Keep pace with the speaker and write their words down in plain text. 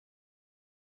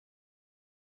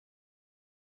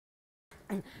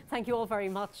Thank you all very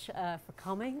much for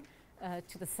coming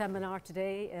to the seminar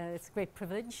today. It's a great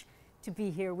privilege to be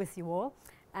here with you all,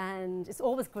 and it's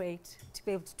always great to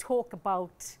be able to talk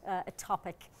about a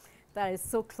topic that is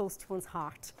so close to one's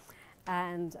heart.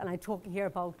 And I'm talking here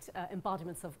about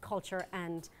embodiments of culture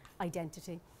and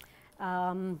identity.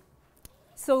 For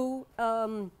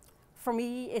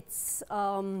me, it's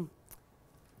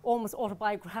almost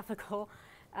autobiographical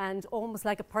and almost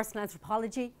like a personal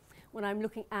anthropology when I'm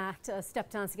looking at step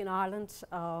dancing in Ireland,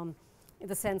 in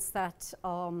the sense that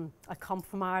I come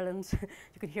from Ireland.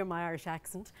 You can hear my Irish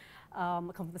accent. I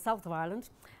come from the south of Ireland,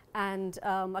 and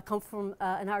I come from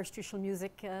an Irish traditional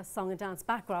music, song and dance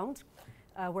background,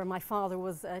 where my father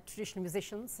was a traditional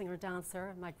musician, singer, dancer,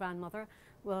 and my grandmother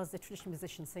was a traditional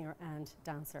musician, singer, and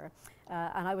dancer.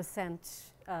 And I was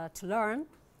sent to learn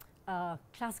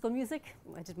classical music.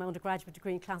 I did my undergraduate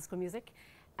degree in classical music,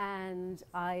 and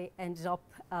I ended up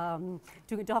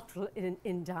doing a doctoral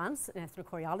in dance, in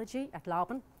ethnochoreology at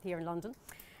Laban here in London.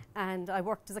 And I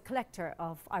worked as a collector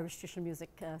of Irish traditional music,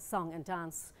 song and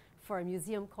dance for a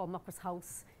museum called Mucker's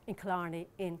House in Killarney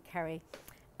in Kerry.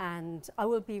 And I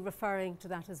will be referring to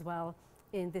that as well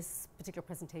in this particular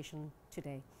presentation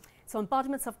today. So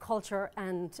embodiments of culture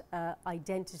and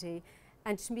identity,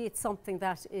 and to me it's something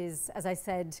that is, as I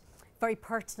said, very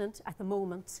pertinent at the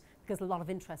moment, because a lot of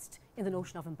interest in the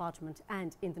notion of embodiment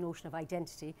and in the notion of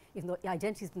identity, even though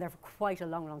identity has been there for quite a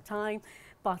long, long time,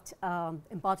 but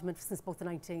embodiment since both the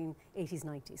 1980s,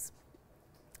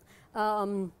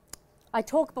 90s. I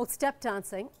talk about step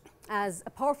dancing as a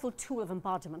powerful tool of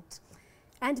embodiment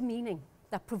and meaning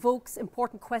that provokes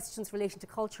important questions relating to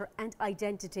culture and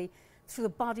identity through the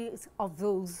bodies of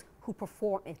those who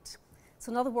perform it.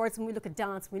 So in other words, when we look at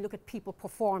dance, when we look at people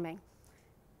performing,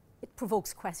 it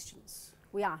provokes questions.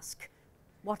 We ask,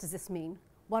 what does this mean?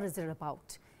 What is it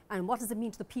about? And what does it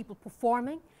mean to the people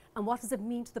performing? And what does it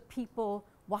mean to the people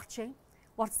watching?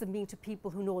 What does it mean to people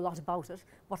who know a lot about it?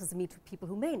 What does it mean to people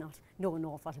who may not know an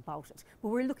awful lot about it? But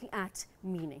we're looking at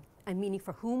meaning, and meaning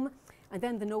for whom? And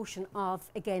then the notion of,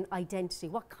 again, identity.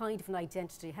 What kind of an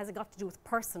identity? Has it got to do with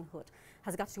personhood?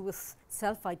 Has it got to do with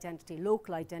self-identity,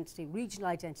 local identity, regional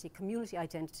identity, community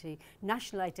identity,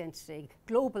 national identity,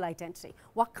 global identity?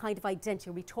 What kind of identity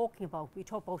are we talking about? We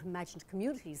talk about imagined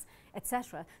communities,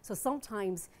 etc. So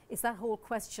sometimes it's that whole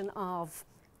question of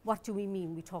what do we mean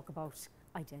when we talk about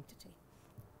identity?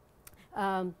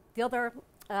 The other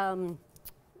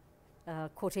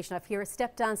quotation I have here is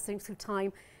step dancing through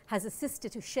time has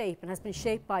assisted to shape and has been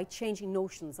shaped by changing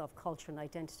notions of culture and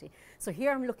identity. So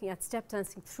here I'm looking at step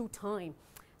dancing through time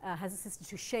has assisted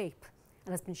to shape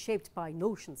and has been shaped by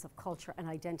notions of culture and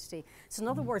identity. So in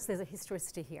other words, there's a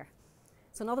historicity here.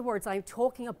 So in other words, I'm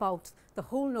talking about the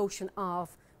whole notion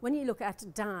of when you look at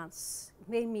dance, it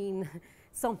may mean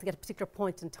something at a particular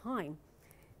point in time,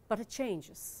 but it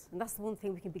changes. And that's the one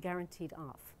thing we can be guaranteed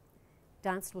of.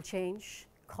 Dance will change,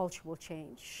 culture will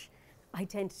change,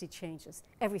 identity changes,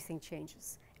 everything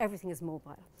is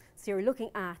mobile. So you're looking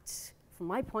at, from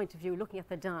my point of view, looking at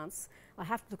the dance, I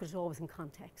have to look at it always in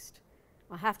context.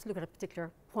 I have to look at a particular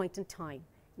point in time,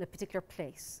 in a particular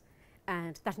place,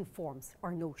 and that informs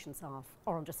our notions of,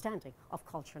 our understanding of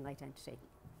culture and identity.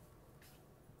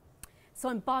 So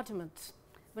embodiment,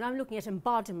 when I'm looking at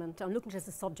embodiment, I'm looking at it as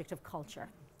a subject of culture.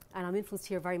 And I'm influenced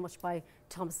here very much by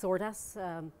Thomas Sordas,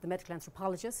 the medical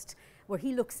anthropologist, where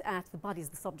he looks at the body as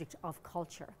the subject of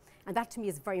culture. And that to me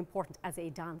is very important as a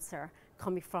dancer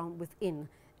coming from within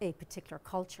a particular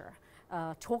culture.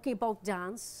 Talking about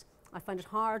dance, I find it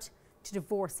hard to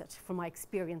divorce it from my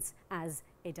experience as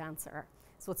a dancer.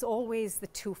 So it's always the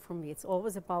two for me. It's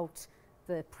always about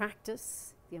the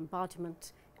practice, the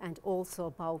embodiment, and also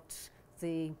about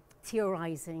the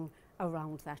theorizing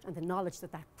around that and the knowledge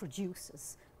that that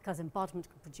produces, because embodiment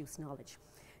can produce knowledge.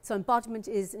 So embodiment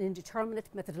is an indeterminate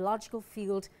methodological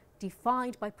field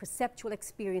defined by perceptual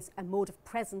experience and mode of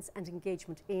presence and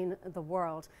engagement in the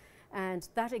world. And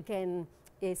that again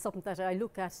is something that I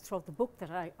look at throughout the book that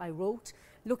I wrote,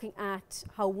 looking at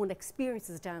how one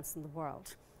experiences dance in the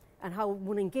world and how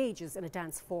one engages in a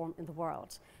dance form in the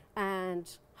world. And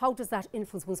how does that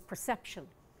influence one's perception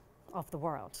of the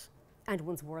world and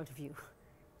one's worldview.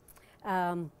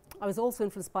 I was also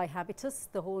influenced by habitus,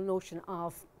 the whole notion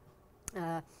of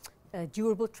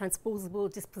durable, transposable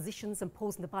dispositions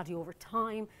imposing the body over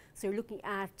time. So you're looking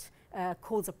at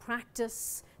codes of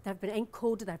practice that have been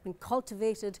encoded, that have been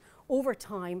cultivated over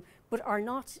time, but are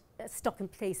not stuck in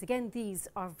place. Again, these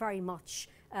are very much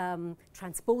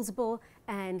transposable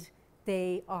and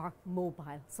they are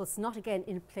mobile. So it's not, again,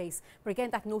 in place. But again,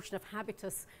 that notion of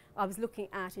habitus, I was looking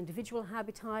at individual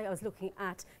habitat, I was looking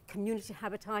at community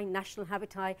habitat, national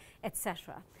habitat,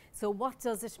 etc. So what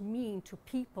does it mean to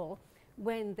people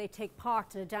when they take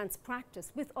part in a dance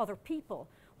practice with other people?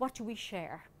 What do we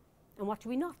share and what do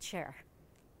we not share?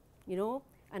 You know?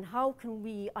 And how can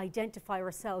we identify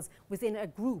ourselves within a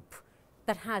group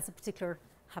that has a particular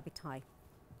habitat?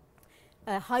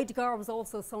 Heidegger was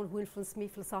also someone who influenced me,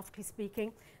 philosophically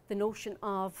speaking, the notion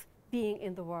of being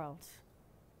in the world.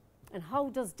 And how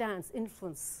does dance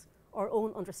influence our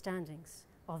own understandings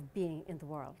of being in the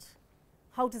world?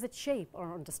 How does it shape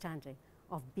our understanding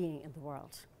of being in the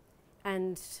world?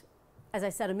 And as I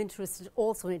said, I'm interested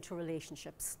also in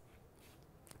interrelationships.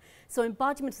 So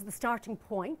embodiment is the starting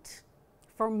point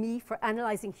for me for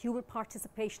analysing human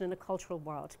participation in a cultural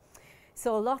world.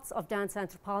 So lots of dance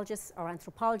anthropologists or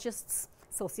anthropologists,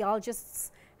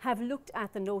 sociologists have looked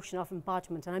at the notion of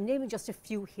embodiment, and I'm naming just a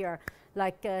few here,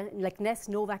 like Ness,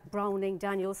 Novak, Browning,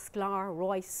 Daniel, Sklar,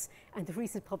 Royce, and the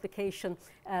recent publication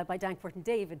by Dankworth and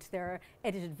David, their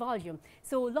edited volume.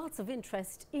 So lots of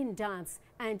interest in dance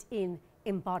and in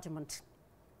embodiment.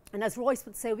 And as Royce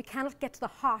would say, we cannot get to the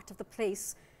heart of the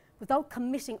place without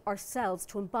committing ourselves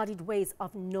to embodied ways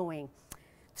of knowing,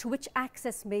 to which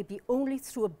access may be only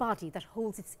through a body that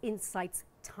holds its insights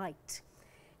tight.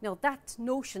 Now, that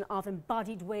notion of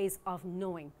embodied ways of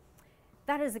knowing,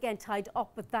 that is again tied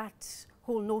up with that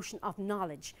whole notion of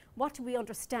knowledge. What do we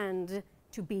understand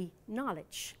to be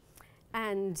knowledge?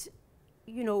 And,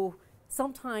 you know,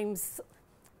 sometimes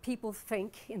people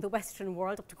think in the Western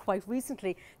world, up to quite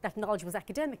recently, that knowledge was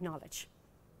academic knowledge.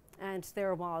 And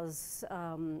there was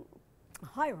a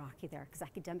hierarchy there, because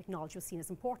academic knowledge was seen as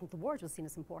important, the word was seen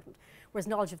as important, whereas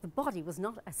knowledge of the body was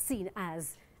not as seen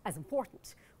as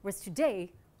important. Whereas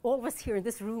today, all of us here in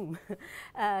this room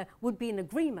would be in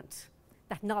agreement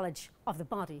that knowledge of the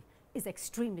body is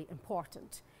extremely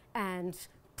important, and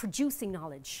producing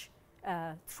knowledge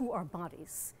through our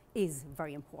bodies is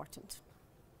very important.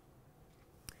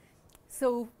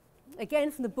 So again,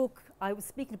 from the book, I was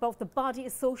speaking about the body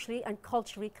is socially and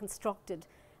culturally constructed,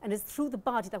 and it's through the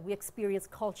body that we experience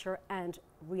culture and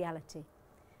reality.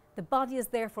 The body is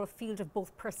therefore a field of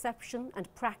both perception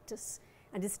and practice,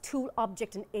 and is tool,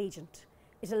 object, and agent.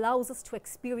 It allows us to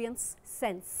experience,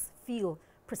 sense, feel,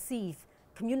 perceive,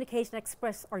 communicate, and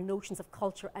express our notions of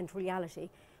culture and reality,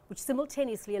 which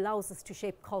simultaneously allows us to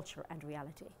shape culture and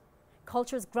reality.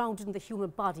 Culture is grounded in the human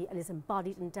body and is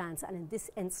embodied in dance, and in this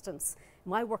instance,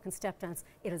 my work in step dance,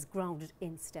 it is grounded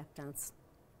in step dance.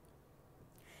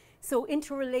 So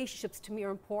interrelationships to me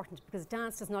are important because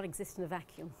dance does not exist in a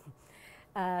vacuum.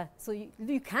 So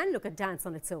you can look at dance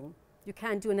on its own. You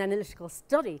can do an analytical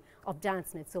study of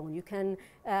dance on its own. You can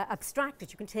abstract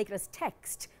it, you can take it as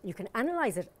text, and you can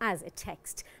analyze it as a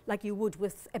text, like you would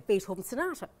with a Beethoven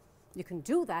sonata. You can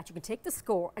do that, you can take the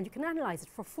score and you can analyze it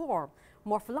for form,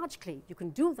 morphologically, you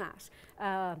can do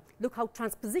that. Look how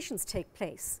transpositions take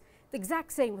place. The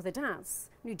exact same with a dance.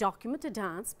 When you document a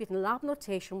dance, be it in lab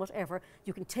notation, whatever,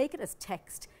 you can take it as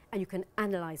text and you can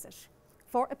analyze it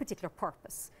for a particular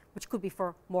purpose, which could be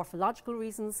for morphological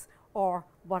reasons or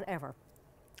whatever.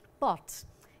 But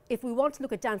if we want to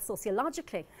look at dance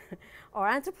sociologically or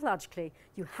anthropologically,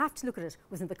 you have to look at it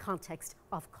within the context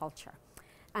of culture.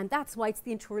 And that's why it's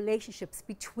the interrelationships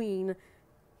between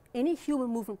any human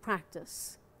movement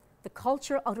practice, the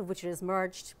culture out of which it is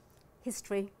merged,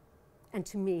 history, and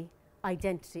to me,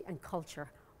 identity and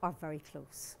culture are very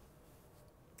close.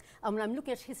 And when I'm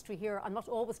looking at history here, I'm not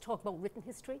always talking about written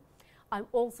history. I'm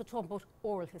also talking about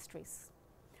oral histories.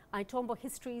 I'm talking about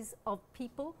histories of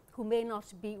people who may not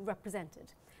be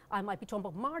represented. I might be talking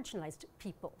about marginalized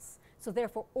peoples. So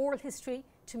therefore, oral history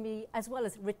to me, as well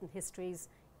as written histories,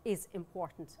 is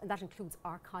important, and that includes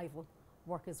archival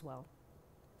work as well.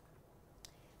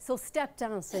 So step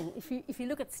dancing, if you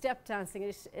look at step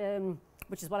dancing,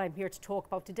 which is what I'm here to talk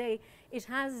about today, it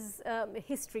has a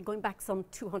history going back some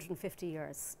 250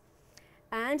 years.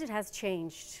 And it has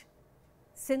changed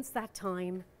since that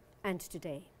time and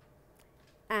today.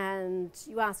 And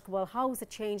you ask, well, how has it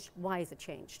changed? Why has it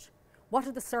changed? What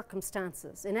are the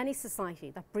circumstances in any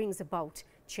society that brings about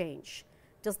change?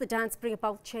 Does the dance bring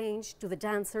about change? Do the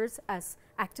dancers as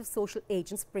active social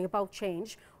agents bring about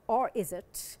change? Or is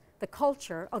it the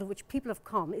culture out of which people have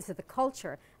come? Is it the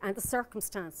culture and the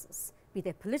circumstances, be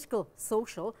they political,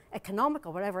 social, economic,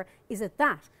 or whatever? Is it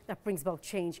that brings about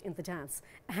change in the dance?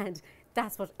 And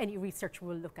that's what any researcher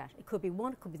will look at. It could be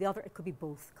one, it could be the other, it could be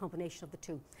both, combination of the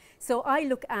two. So I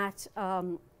look at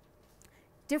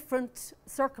different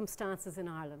circumstances in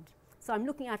Ireland. So I'm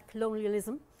looking at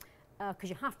colonialism, because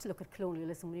you have to look at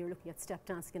colonialism when you're looking at step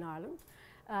dancing in Ireland.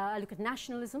 I look at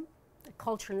nationalism,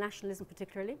 cultural nationalism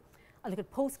particularly. I look at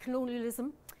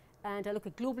post-colonialism, and I look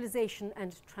at globalization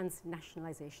and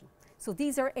transnationalisation. So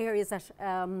these are areas that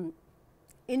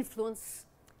influence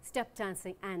step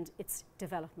dancing and its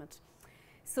development.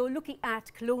 So looking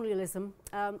at colonialism,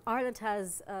 Ireland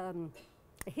has a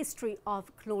history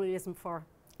of colonialism for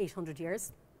 800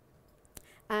 years.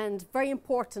 And very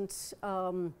important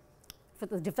for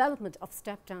the development of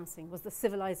step dancing was the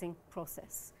civilizing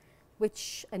process,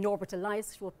 which Norbert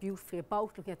Elias wrote beautifully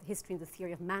about, looking at the history and the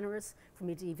theory of manners from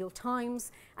medieval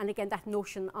times. And again, that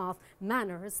notion of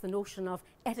manners, the notion of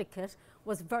etiquette,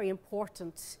 was very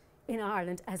important in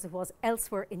Ireland as it was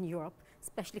elsewhere in Europe,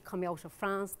 especially coming out of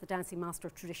France, the dancing master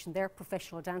tradition there,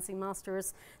 professional dancing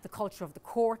masters, the culture of the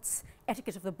courts,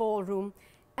 etiquette of the ballroom.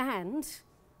 And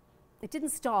it didn't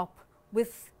stop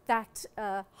with that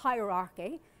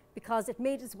hierarchy, because it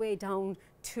made its way down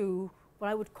to what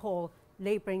I would call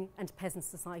labouring and peasant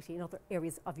society in other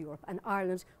areas of Europe, and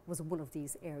Ireland was one of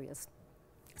these areas.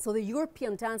 So the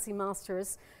European dancing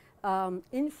masters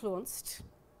influenced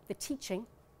the teaching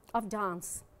of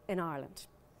dance in Ireland.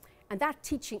 And that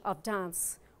teaching of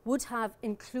dance would have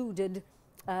included,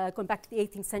 going back to the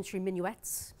 18th century,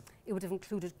 minuets. It would have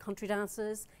included country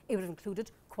dances. It would have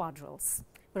included quadrilles.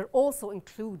 But it also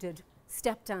included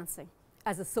step dancing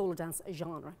as a solo dance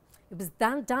genre. It was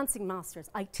dancing masters,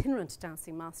 itinerant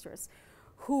dancing masters,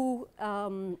 who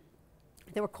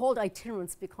they were called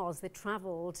itinerants because they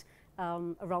travelled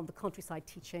around the countryside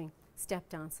teaching step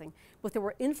dancing. But they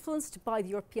were influenced by the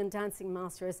European dancing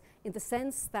masters in the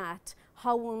sense that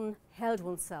how one held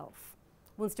oneself,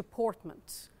 one's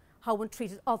deportment, how one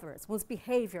treated others, one's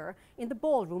behaviour in the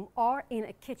ballroom or in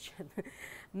a kitchen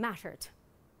mattered.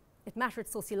 It mattered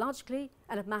sociologically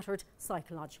and it mattered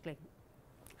psychologically.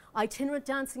 Itinerant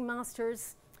dancing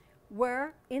masters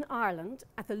were in Ireland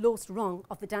at the lowest rung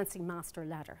of the dancing master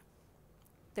ladder.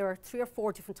 There are 3 or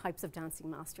 4 different types of dancing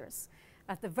masters.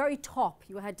 At the very top,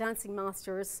 you had dancing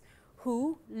masters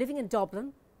who, living in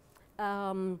Dublin,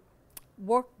 living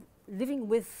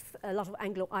with a lot of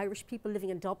Anglo-Irish people living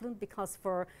in Dublin, because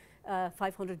for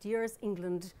 500 years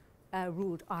England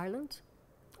ruled Ireland.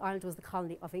 Ireland was the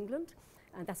colony of England,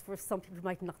 and that's for some people who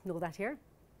might not know that here.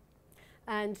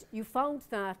 And you found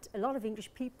that a lot of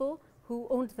English people who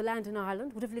owned the land in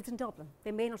Ireland would have lived in Dublin.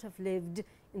 They may not have lived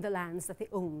in the lands that they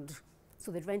owned.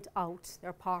 So they'd rent out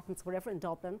their apartments, wherever in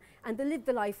Dublin, and they lived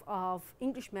the life of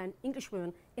English men, English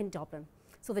women in Dublin.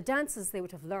 So the dances they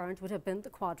would have learned would have been the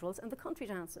quadrilles and the country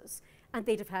dances. And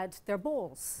they'd have had their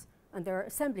balls and their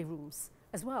assembly rooms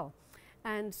as well.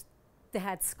 And they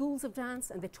had schools of dance,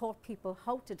 and they taught people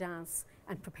how to dance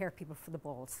and prepare people for the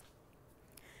balls.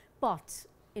 But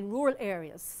in rural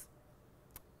areas,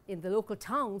 in the local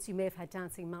towns, you may have had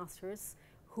dancing masters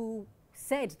who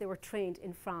said they were trained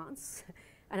in France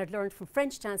and had learned from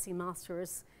French dancing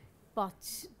masters,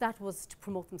 but that was to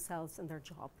promote themselves and their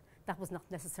job. That was not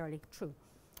necessarily true.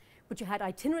 But you had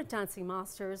itinerant dancing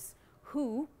masters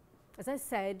who, as I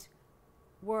said,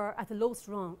 were at the lowest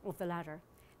rung of the ladder.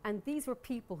 And these were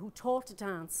people who taught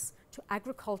dance to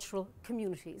agricultural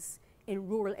communities in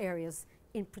rural areas,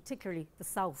 in particularly the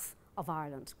south of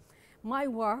Ireland. My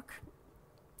work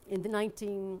in the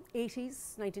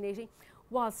 1980,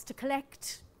 was to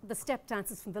collect the step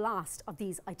dances from the last of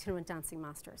these itinerant dancing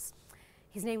masters.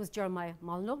 His name was Jeremiah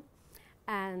Molyneux,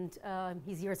 and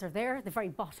his years are there at the very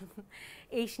bottom.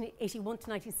 1881 to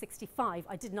 1965,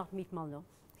 I did not meet Molyneux.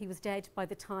 He was dead by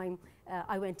the time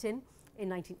I went in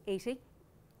 1980.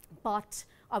 But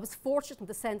I was fortunate in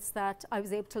the sense that I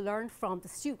was able to learn from the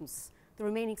students, the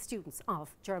remaining students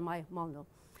of Jeremiah Molyneux.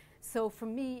 So for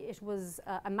me, it was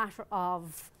a matter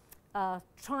of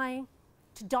trying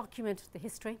to document the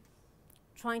history,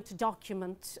 trying to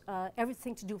document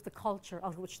everything to do with the culture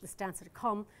out of which this dance had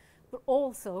come, but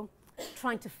also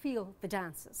trying to feel the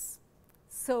dances.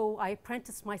 So I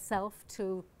apprenticed myself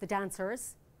to the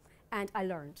dancers, and I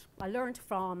learned. I learned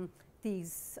from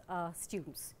these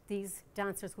students, these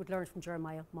dancers who had learned from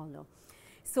Jeremiah Molyneux.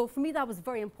 So for me that was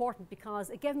very important because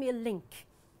it gave me a link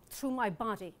through my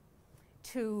body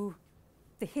to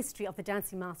the history of the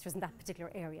dancing masters in that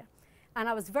particular area. And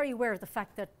I was very aware of the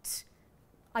fact that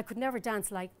I could never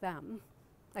dance like them,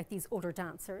 like these older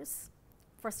dancers.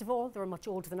 First of all, they were much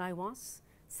older than I was.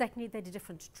 Secondly, they had a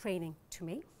different training to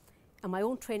me. And my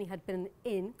own training had been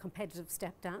in competitive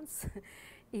step dance,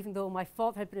 even though my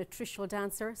father had been a traditional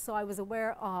dancer. So I was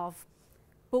aware of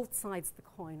both sides of the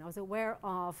coin. I was aware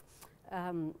of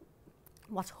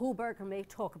what Hoberger may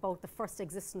talk about, the first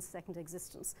existence, second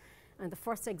existence. And the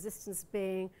first existence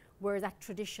being where that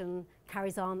tradition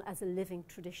carries on as a living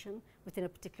tradition within a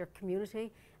particular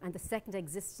community. And the second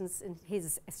existence, in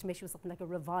his estimation, was something like a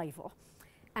revival.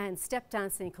 And step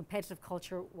dancing in competitive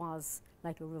culture was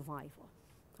like a revival.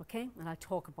 Okay? And I'll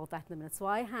talk about that in a minute. So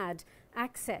I had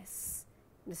access,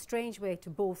 in a strange way, to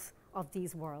both of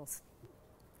these worlds.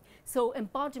 So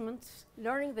embodiment,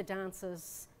 learning the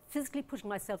dances, physically putting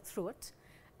myself through it,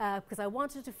 because I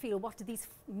wanted to feel what do these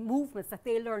movements that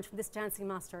they learned from this dancing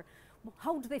master,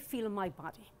 how do they feel in my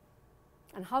body?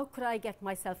 And how could I get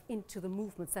myself into the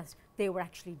movements that they were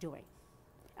actually doing?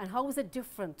 And how was it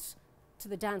different to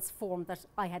the dance form that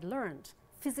I had learned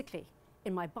physically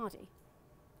in my body?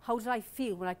 How did I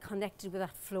feel when I connected with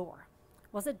that floor?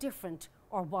 Was it different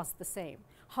or was it the same?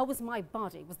 How was my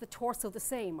body? Was the torso the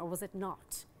same or was it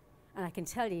not? And I can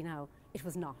tell you now, it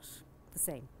was not the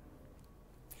same.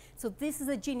 So this is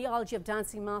a genealogy of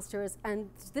dancing masters, and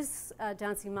this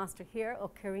dancing master here,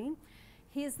 O'Keareen,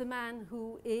 he is the man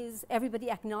who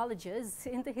everybody acknowledges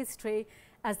in the history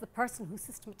as the person who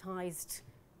systematized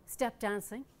step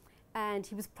dancing, and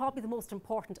he was probably the most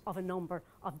important of a number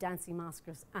of dancing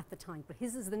masters at the time, but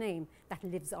his is the name that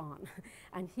lives on,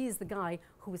 and he is the guy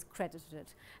who is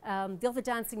credited. The other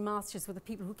dancing masters were the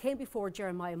people who came before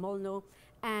Jeremiah Molyneux,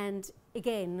 and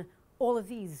again, all of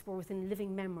these were within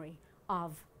living memory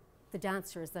of the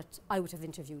dancers that I would have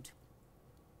interviewed.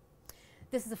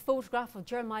 This is a photograph of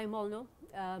Jeremiah Molyneux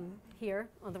here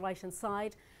on the right-hand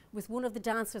side with one of the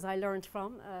dancers I learned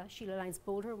from, Sheila Lyons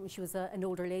Boulder, when she was an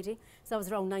older lady. So that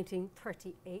was around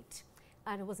 1938.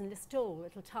 And it was in Listowel, a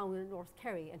little town in North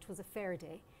Kerry, and it was a fair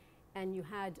day. And you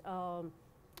had a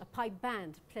pipe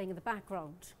band playing in the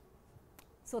background.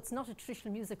 So it's not a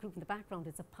traditional music group in the background,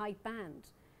 it's a pipe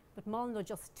band. But Molyneux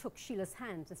just took Sheila's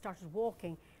hand and started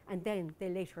walking, and then they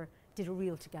later did a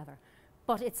reel together.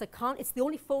 But it's the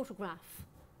only photograph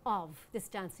of this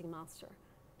dancing master,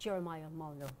 Jeremiah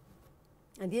Molyneux.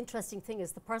 And the interesting thing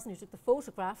is the person who took the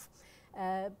photograph,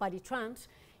 Badi Trant,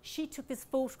 she took this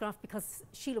photograph because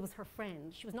Sheila was her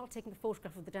friend. She was not taking the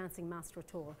photograph of the dancing master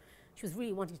at all. She was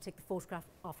really wanting to take the photograph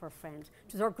of her friend.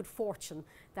 It was her good fortune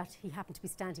that he happened to be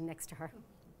standing next to her.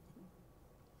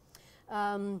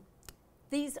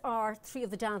 These are three of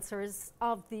the dancers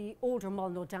of the older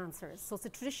Molyneux dancers. So it's a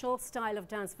traditional style of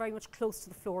dance, very much close to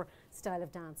the floor style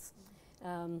of dance.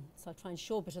 So I'll try and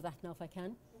show a bit of that now if I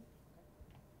can.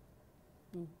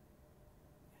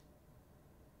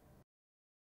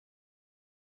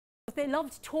 They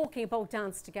loved talking about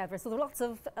dance together, so there were lots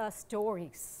of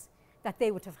stories that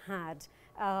they would have had.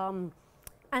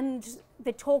 And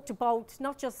they talked about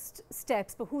not just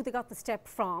steps, but who they got the step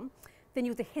from. They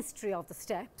knew the history of the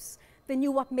steps. They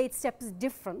knew what made steps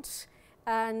different.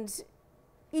 And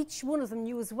each one of them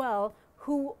knew as well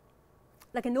who,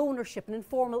 like an ownership, an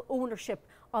informal ownership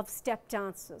of step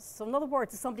dances. So in other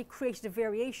words, if somebody created a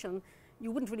variation,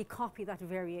 you wouldn't really copy that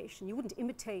variation. You wouldn't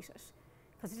imitate it,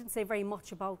 because it didn't say very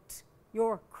much about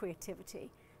your creativity.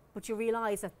 But you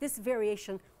realize that this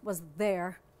variation was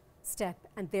their step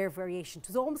and their variation. It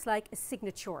was almost like a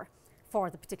signature for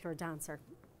the particular dancer.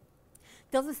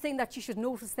 The other thing that you should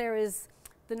notice there is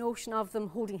the notion of them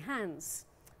holding hands,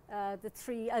 the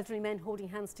three elderly men holding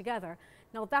hands together.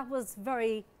 Now that was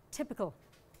very typical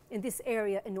in this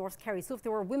area in North Kerry. So if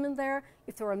there were women there,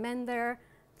 if there were men there,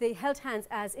 they held hands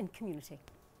as in community,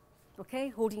 okay,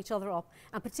 holding each other up.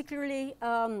 And particularly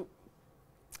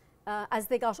as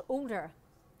they got older,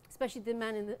 especially the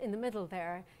man in the middle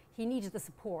there, he needed the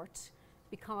support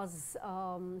because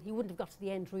he wouldn't have got to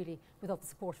the end really without the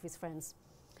support of his friends.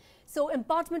 So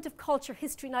embodiment of culture,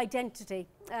 history and identity,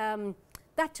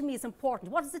 that to me is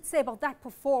important. What does it say about that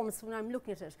performance when I'm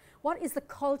looking at it? What is the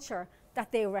culture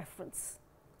that they reference?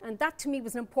 And that to me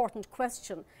was an important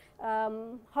question.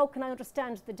 How can I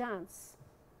understand the dance?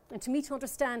 And to me, to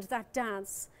understand that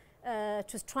dance,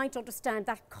 it was trying to understand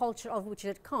that culture of which it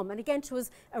had come. And again, it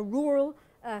was a rural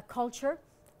culture,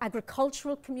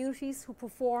 agricultural communities who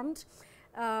performed.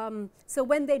 So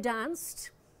when they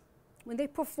danced, when they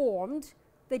performed,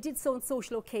 they did so on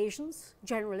social occasions,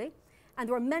 generally. And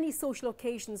there were many social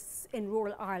occasions in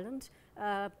rural Ireland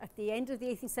at the end of the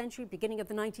 18th century, beginning of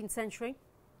the 19th century.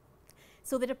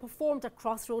 So that it performed at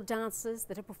crossroad dances,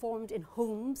 that it performed in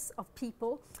homes of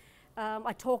people.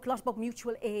 I talk a lot about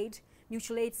mutual aid.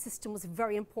 Mutual aid system was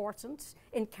very important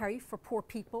in Kerry for poor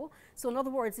people. So in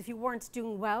other words, if you weren't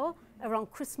doing well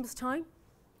around Christmas time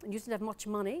and you didn't have much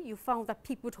money, you found that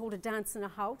people would hold a dance in a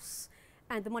house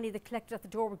and the money they collected at the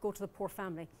door would go to the poor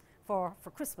family for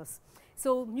Christmas.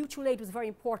 So mutual aid was very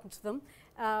important to them.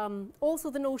 Also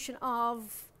the notion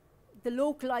of the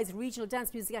localized regional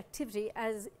dance music activity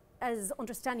as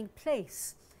understanding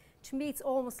place. to me it's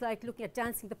almost like looking at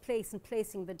dancing the place and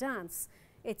placing the dance.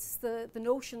 It's the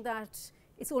notion that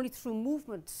it's only through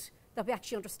movement that we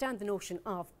actually understand the notion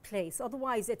of place.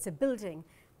 Otherwise, it's a building,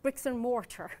 bricks and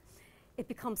mortar. It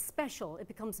becomes special, it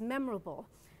becomes memorable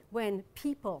when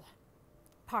people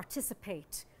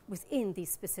participate within these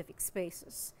specific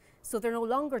spaces. So they're no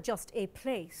longer just a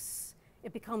place,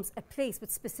 it becomes a place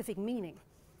with specific meaning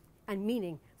and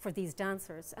meaning for these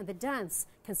dancers. And the dance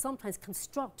can sometimes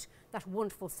construct that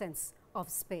wonderful sense of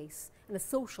space and a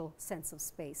social sense of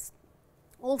space.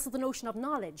 Also, the notion of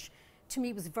knowledge to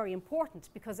me was very important,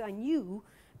 because I knew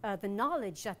the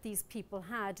knowledge that these people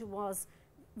had was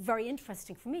very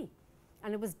interesting for me.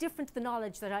 And it was different to the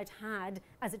knowledge that I'd had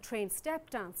as a trained step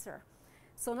dancer.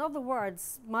 So in other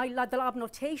words, the lab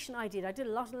notation I did a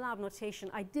lot of lab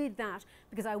notation. I did that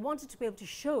because I wanted to be able to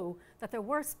show that there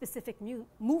were specific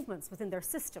movements within their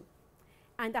system,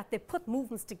 and that they put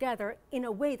movements together in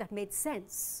a way that made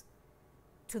sense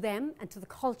to them and to the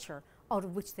culture out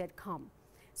of which they'd come.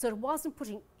 So it wasn't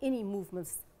putting any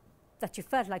movements that you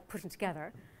felt like putting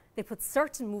together. They put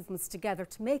certain movements together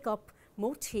to make up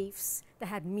motifs that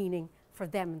had meaning for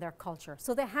them and their culture.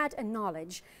 So they had a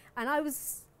knowledge, and I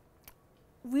was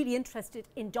really interested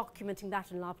in documenting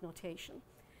that in lab notation,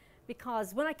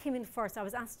 because when I came in first, I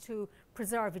was asked to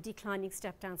preserve a declining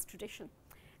step dance tradition.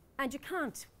 And you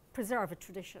can't preserve a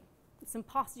tradition. It's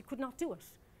impossible. You could not do it.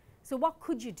 So what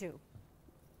could you do?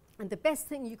 And the best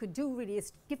thing you could do really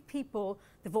is give people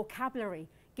the vocabulary,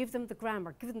 give them the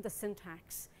grammar, give them the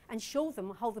syntax, and show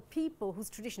them how the people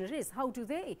whose tradition it is, how do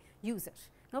they use it?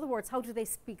 In other words, how do they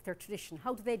speak their tradition?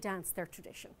 How do they dance their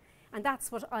tradition? And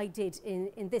that's what I did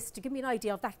in this, to give me an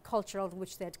idea of that culture out of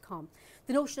which they'd come.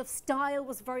 The notion of style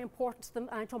was very important to them,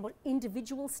 and I'm talking about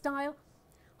individual style,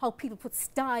 how people put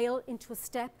style into a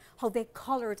step, how they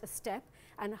coloured a step,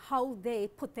 and how they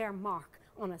put their mark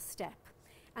on a step.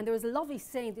 And there was a lovely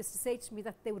saying they used to say to me,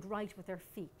 that they would write with their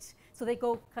feet. So they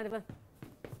go kind of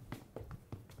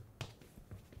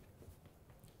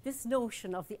this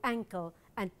notion of the ankle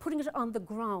and putting it on the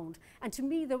ground. And to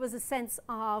me, there was a sense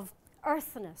of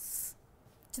earthiness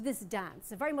to this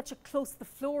dance, very much a close to the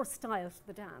floor style to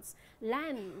the dance.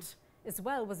 Land as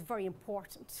well was very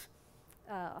important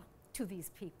to these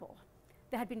people.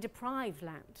 They had been deprived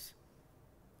land,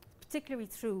 particularly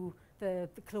through the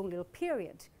colonial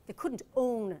period. They couldn't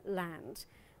own land.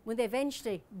 When they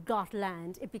eventually got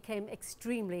land, it became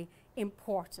extremely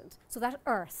important. So that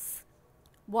earth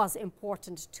was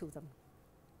important to them.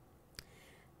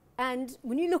 And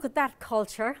when you look at that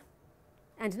culture,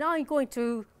 and now I'm going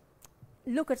to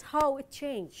look at how it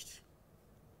changed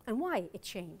and why it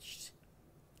changed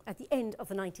at the end of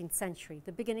the 19th century,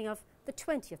 the beginning of the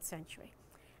 20th century.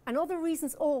 And other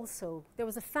reasons also. There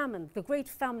was a famine, the Great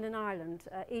Famine in Ireland,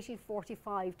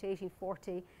 1845 to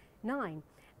 1849.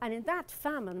 And in that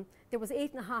famine, there was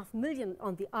 8.5 million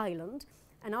on the island,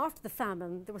 and after the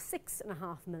famine, there were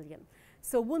 6.5 million.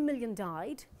 So 1 million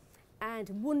died, and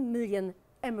 1 million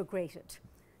emigrated.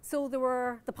 So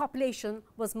the population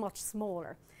was much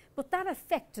smaller. But that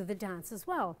affected the dance as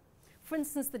well. For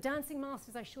instance, the dancing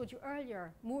masters I showed you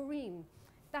earlier, Maureen,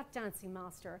 that dancing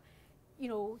master, you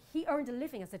know, he earned a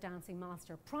living as a dancing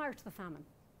master prior to the famine.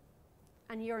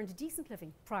 And he earned a decent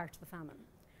living prior to the famine.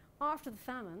 After the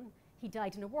famine, he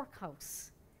died in a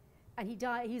workhouse. And he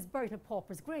was buried in a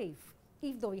pauper's grave,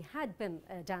 even though he had been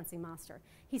a dancing master.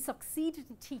 He succeeded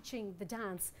in teaching the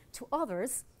dance to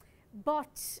others,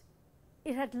 but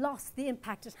it had lost the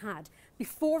impact it had.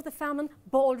 Before the famine,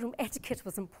 ballroom etiquette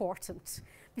was important.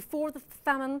 Before the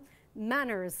famine,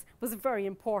 manners was very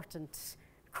important.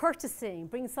 Courtesying,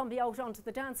 bringing somebody out onto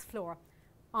the dance floor.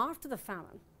 After the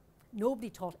famine, nobody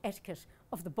taught etiquette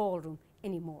of the ballroom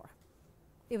anymore.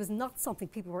 It was not something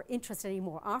people were interested in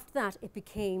anymore. After that, it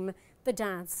became the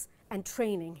dance and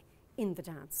training in the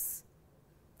dance.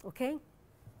 Okay?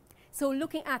 So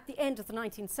looking at the end of the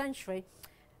 19th century,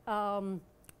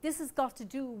 this has got to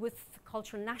do with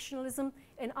cultural nationalism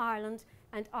in Ireland,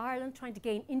 and Ireland trying to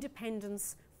gain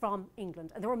independence from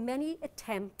England. And there were many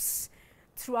attempts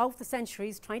throughout the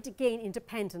centuries trying to gain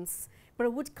independence, but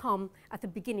it would come at the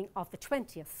beginning of the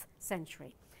 20th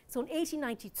century. So in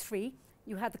 1893,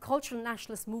 you had the cultural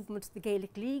nationalist movement, the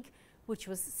Gaelic League, which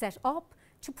was set up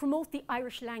to promote the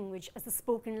Irish language as the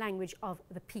spoken language of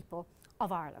the people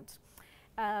of Ireland.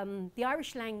 The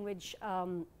Irish language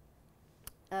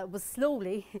was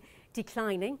slowly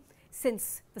declining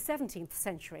since the 17th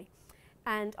century.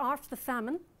 And after the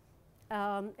famine,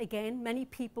 again, many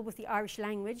people with the Irish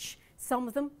language, some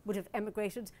of them would have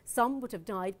emigrated, some would have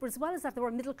died, but as well as that, there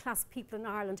were middle-class people in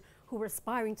Ireland who were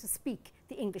aspiring to speak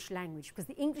the English language, because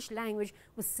the English language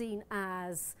was seen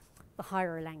as the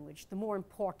higher language, the more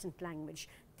important language.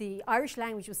 The Irish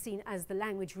language was seen as the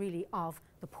language really of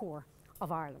the poor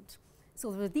of Ireland. So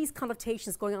there were these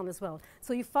connotations going on as well.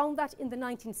 So you found that in the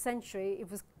 19th century, it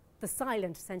was the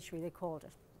silent century, they called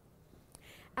it.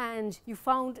 And you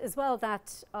found as well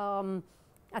that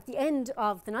at the end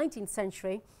of the 19th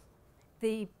century,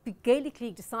 the Gaelic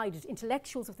League decided,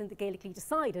 intellectuals within the Gaelic League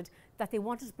decided that they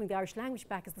wanted to bring the Irish language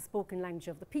back as the spoken language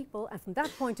of the people. And from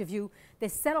that point of view, they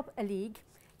set up a league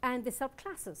and they set up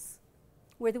classes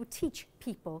where they would teach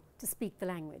people to speak the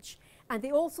language. And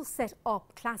they also set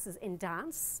up classes in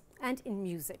dance and in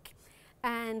music.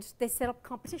 And they set up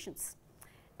competitions.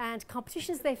 And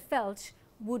competitions they felt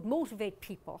would motivate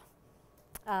people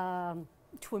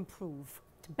to improve,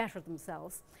 to better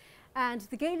themselves. And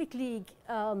the Gaelic League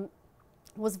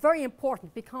was very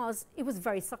important because it was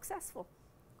very successful.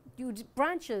 You had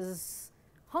branches,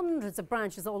 hundreds of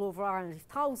branches all over Ireland,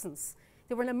 thousands.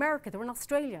 They were in America, they were in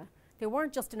Australia. They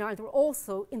weren't just in Ireland, they were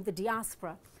also in the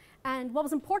diaspora. And what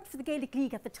was important for the Gaelic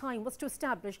League at the time was to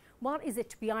establish what is it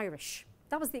to be Irish.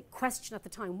 That was the question at the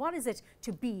time. What is it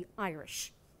to be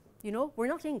Irish? You know, we're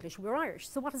not English, we're Irish.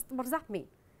 So what does that mean?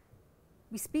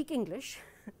 We speak English.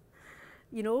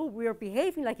 You know, we're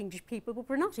behaving like English people, but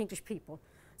we're not English people.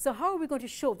 So how are we going to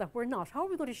show that we're not? How are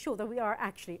we going to show that we are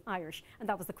actually Irish? And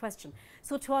that was the question.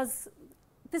 So it was,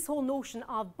 this whole notion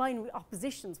of binary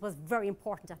oppositions was very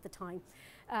important at the time.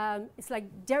 It's like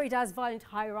Derrida's violent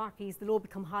hierarchies, the low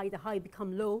become high, the high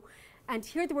become low. And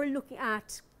here they were looking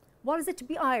at what is it to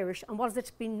be Irish and what is it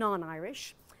to be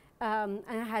non-Irish. And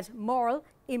it had moral,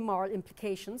 immoral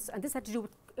implications. And this had to do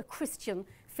with a Christian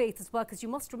faith as well, because you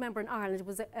must remember in Ireland it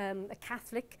was a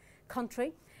Catholic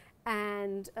country.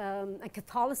 And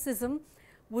Catholicism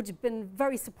would have been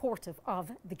very supportive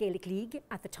of the Gaelic League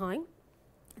at the time.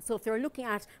 So if they were looking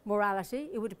at morality,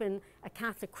 it would have been a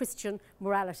Catholic Christian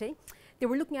morality. They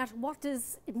were looking at what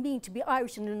does it mean to be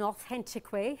Irish in an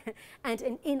authentic way and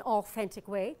an inauthentic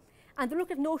way. And they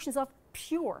looked at notions of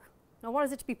pure. Now, what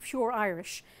is it to be pure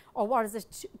Irish? Or what is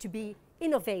it to be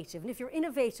innovative? And if you're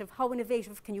innovative, how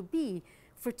innovative can you be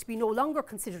for it to be no longer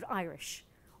considered Irish?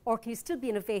 Or can you still be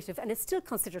innovative and it's still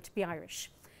considered to be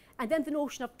Irish? And then the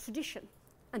notion of tradition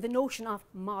and the notion of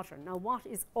modern. Now, what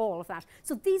is all of that?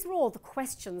 So these were all the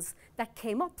questions that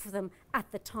came up for them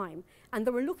at the time. And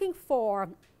they were looking for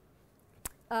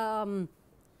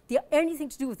anything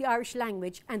to do with the Irish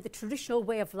language and the traditional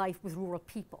way of life with rural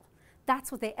people.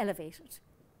 That's what they elevated,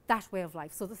 that way of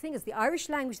life. So the thing is, the Irish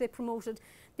language they promoted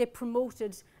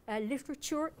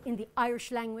literature in the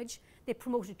Irish language. They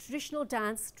promoted traditional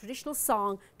dance, traditional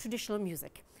song, traditional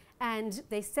music. And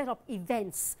they set up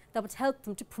events that would help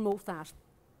them to promote that.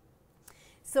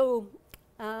 So,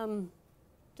 did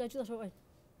I do that right?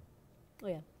 Oh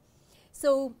yeah.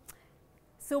 So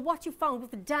what you found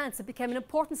with the dance, it became an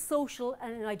important social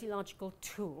and an ideological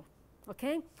tool.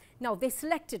 Okay? Now, they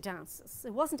selected dances.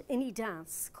 It wasn't any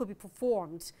dance could be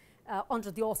performed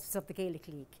under the auspices of the Gaelic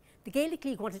League. The Gaelic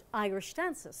League wanted Irish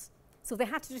dances. So they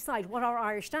had to decide what are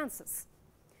Irish dances.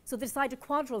 So they decided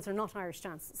quadrilles are not Irish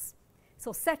dances.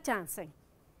 So set dancing,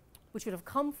 which would have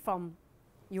come from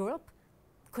Europe,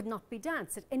 could not be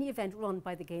danced at any event run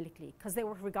by the Gaelic League because they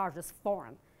were regarded as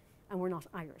foreign and were not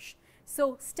Irish.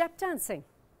 So step dancing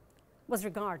was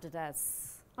regarded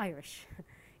as Irish,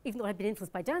 even though it had been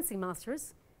influenced by dancing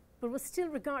masters, but was still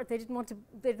regarded, they didn't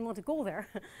want to go there.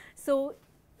 So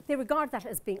they regard that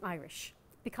as being Irish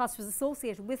because it was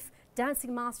associated with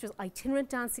dancing masters, itinerant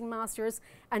dancing masters,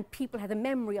 and people had a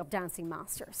memory of dancing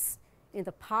masters in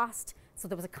the past. So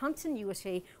there was a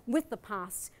continuity with the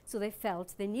past, so they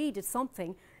felt they needed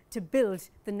something to build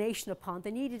the nation upon.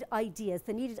 They needed ideas,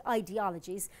 they needed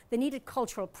ideologies, they needed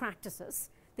cultural practices,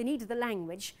 they needed the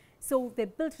language. So they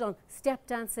built it on step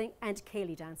dancing and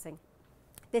ceilidh dancing.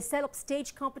 They set up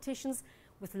stage competitions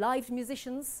with live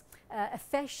musicians. A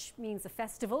feis means a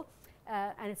festival,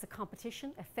 and it's a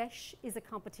competition. A feis is a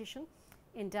competition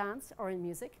in dance or in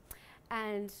music.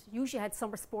 And usually had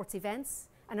summer sports events.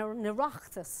 And an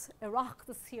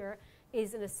oireachtas here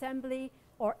is an assembly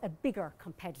or a bigger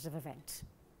competitive event.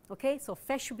 Okay, so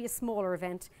feis would be a smaller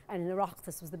event and an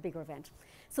oireachtas was the bigger event.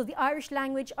 So the Irish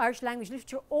language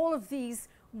literature, all of these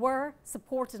were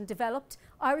supported and developed.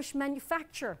 Irish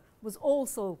manufacture was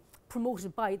also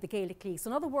promoted by the Gaelic League. So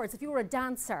in other words, if you were a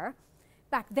dancer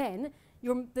back then,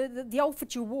 the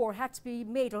outfit you wore had to be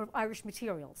made out of Irish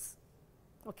materials.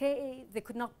 Okay, they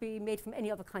could not be made from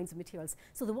any other kinds of materials.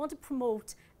 So they want to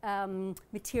promote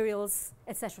materials,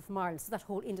 etc. from Ireland, so that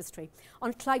whole industry.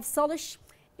 On Clive Solish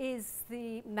is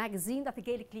the magazine that the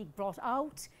Gaelic League brought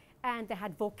out, and they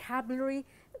had vocabulary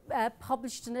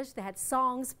published in it, they had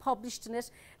songs published in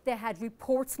it, they had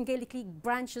reports from Gaelic League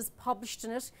branches published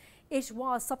in it. It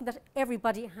was something that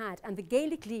everybody had, and the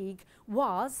Gaelic League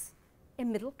was a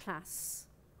middle class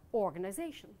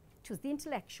organisation. It was the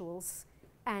intellectuals,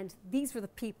 and these were the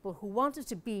people who wanted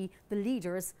to be the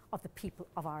leaders of the people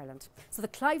of Ireland. So the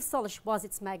Clive Solish was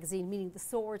its magazine, meaning the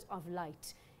sword of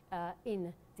light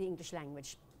in the English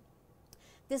language.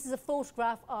 This is a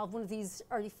photograph of one of these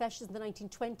early festivals in the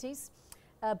 1920s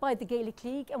by the Gaelic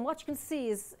League, and what you can see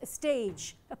is a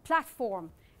stage, a platform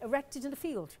erected in a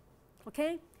field,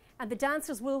 okay? And the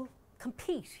dancers will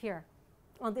compete here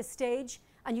on this stage,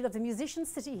 and you'll have the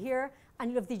musicians sitting here,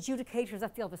 and you'll have the adjudicators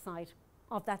at the other side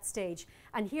of that stage.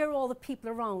 And here are all the people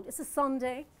around. It's a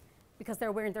Sunday, because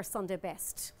they're wearing their Sunday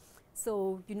best.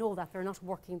 So you know that they're not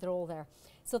working, they're all there.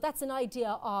 So that's an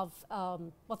idea of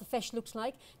what the feis looked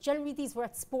like. Generally, these were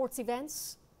at sports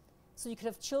events. So you could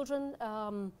have children,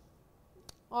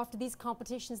 after these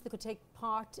competitions, they could take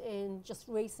part in just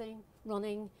racing,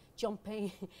 running,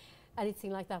 jumping,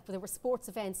 anything like that. But there were sports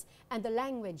events, and the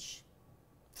language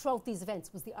throughout these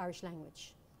events was the Irish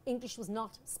language. English was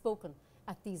not spoken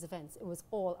at these events. It was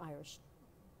all Irish.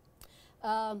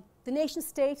 The nation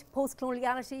state,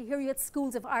 post-coloniality, here you had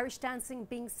schools of Irish dancing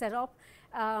being set up.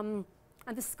 And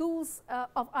the schools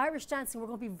of Irish dancing were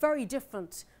going to be very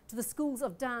different to the schools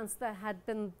of dance that had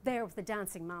been there with the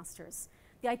dancing masters.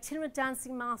 The itinerant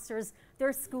dancing masters,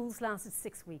 their schools lasted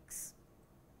 6 weeks.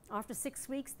 After 6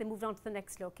 weeks, they moved on to the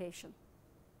next location.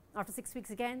 After 6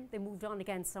 weeks again, they moved on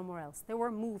again somewhere else. They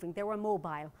were moving, they were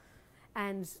mobile.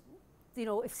 And you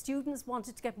know, if students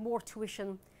wanted to get more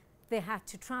tuition, they had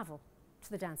to travel to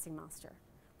the dancing master.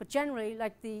 But generally,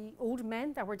 like the old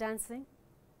men that were dancing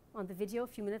on the video a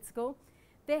few minutes ago,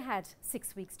 they had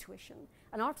 6 weeks tuition.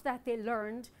 And after that, they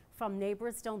learned from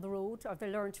neighbours down the road, or they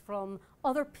learned from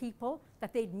other people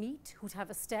that they'd meet who'd have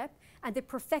a step, and they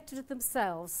perfected it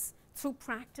themselves through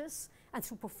practice and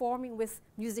through performing with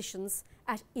musicians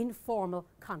at informal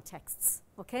contexts,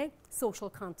 okay? Social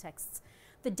contexts.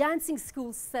 The dancing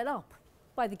schools set up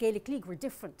by the Gaelic League were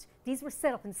different. These were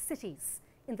set up in cities,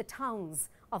 in the towns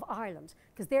of Ireland,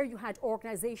 because there you had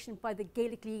organisation by the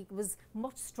Gaelic League was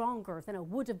much stronger than it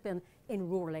would have been in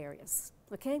rural areas,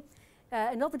 okay?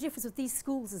 Another difference with these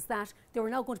schools is that they were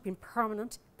now going to be in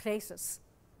permanent places,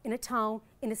 in a town,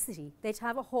 in a city. They'd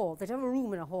have a hall, they'd have a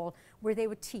room in a hall where they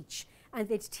would teach, and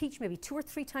they'd teach maybe 2 or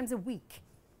 3 times a week,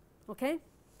 okay?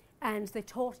 And they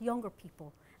taught younger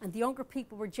people, and the younger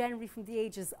people were generally from the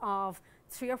ages of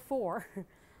 3 or 4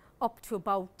 up to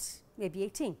about maybe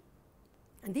 18.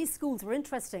 And these schools were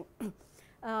interesting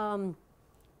because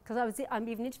I'm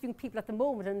even interviewing people at the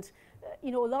moment, and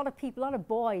you know, a lot of people, a lot of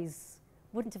boys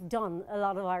wouldn't have done a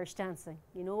lot of Irish dancing,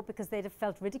 you know, because they'd have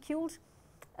felt ridiculed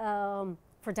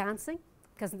for dancing,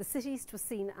 because in the cities it was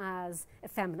seen as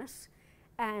effeminate,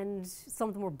 and some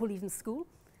of them were bullied in school.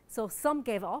 So some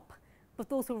gave up, but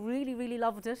those who really, really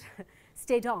loved it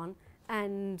stayed on,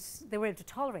 and they were able to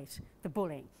tolerate the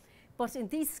bullying. But in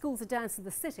these schools of dance in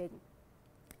the city,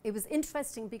 it was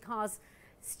interesting because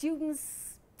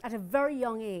students at a very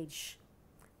young age,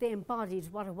 they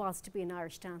embodied what it was to be an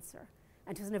Irish dancer,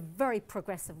 and it was in a very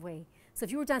progressive way. So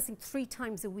if you were dancing 3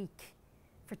 times a week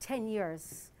for 10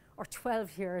 years, or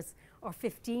 12 years, or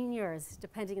 15 years,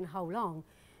 depending on how long,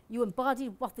 you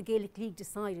embodied what the Gaelic League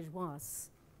decided was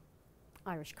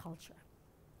Irish culture,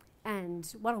 and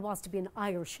what it was to be an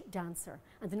Irish dancer.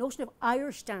 And the notion of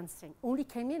Irish dancing only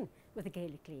came in with the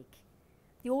Gaelic League.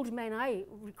 The old men I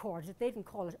recorded, they didn't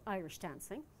call it Irish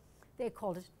dancing. They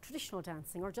called it traditional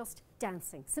dancing, or just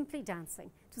dancing, simply dancing.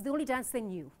 It was the only dance they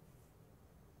knew.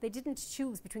 They didn't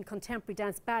choose between contemporary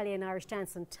dance, ballet and Irish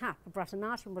dance and tap, or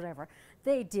Bratanatyam, whatever.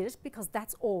 They did it because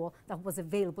that's all that was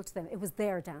available to them. It was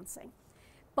their dancing.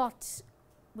 But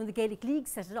when the Gaelic League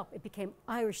set it up, it became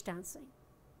Irish dancing,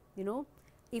 you know?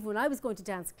 Even when I was going to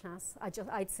dance class,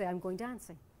 I'd say I'm going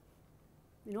dancing,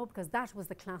 you know, because that was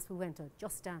the class we went to,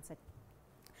 just dancing.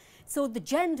 So the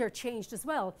gender changed as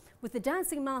well. With the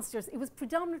dancing masters, it was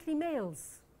predominantly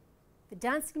males. The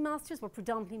dancing masters were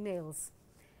predominantly males.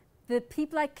 The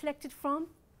people I collected from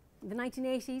in the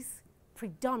 1980s,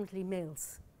 predominantly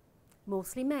males,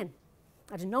 mostly men.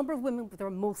 I had a number of women, but they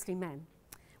were mostly men.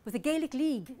 With the Gaelic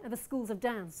League and the schools of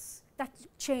dance, that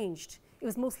changed. It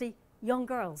was mostly young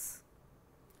girls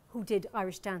who did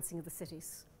Irish dancing in the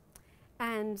cities.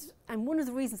 And one of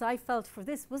the reasons I felt for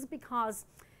this was because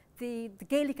the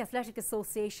Gaelic Athletic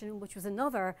Association, which was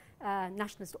another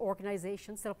nationalist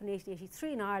organisation set up in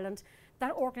 1883 in Ireland,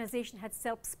 that organisation had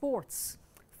set up sports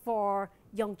for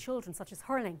young children, such as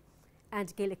hurling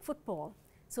and Gaelic football.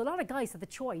 So a lot of guys had the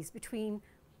choice between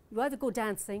you either go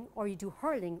dancing or you do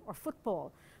hurling or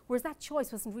football. whereas that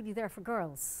choice wasn't really there for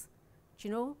girls. Do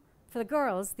you know? For the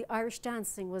girls, the Irish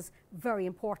dancing was very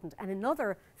important. And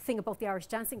another thing about the Irish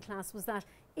dancing class was that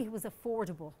it was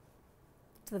affordable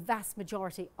to the vast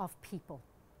majority of people.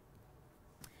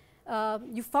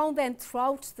 You found then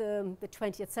throughout the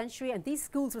 20th century, and these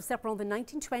schools were set up around the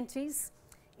 1920s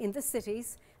in the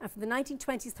cities, and from the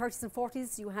 1920s, 30s and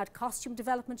 40s you had costume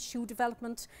development, shoe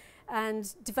development,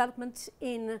 and development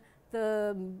in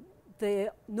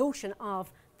the notion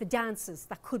of the dances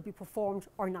that could be performed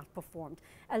or not performed.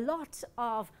 A lot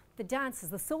of the dances,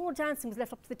 the solo dancing was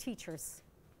left up to the teachers.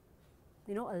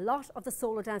 You know, a lot of the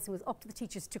solo dancing was up to the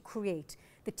teachers to create.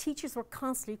 The teachers were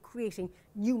constantly creating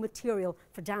new material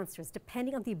for dancers,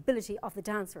 depending on the ability of the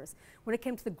dancers. When it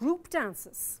came to the group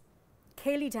dances,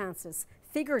 ceilidh dances,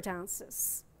 figure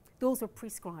dances, those were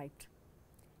prescribed.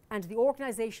 And the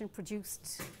organisation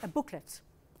produced a booklet,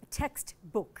 a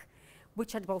textbook,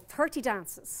 which had about 30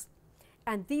 dances.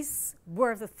 And these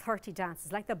were the 30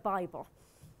 dances, like the Bible.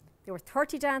 There were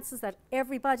 30 dances that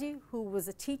everybody who was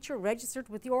a teacher registered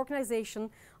with the organisation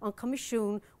on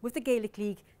commission with the Gaelic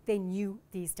League, they knew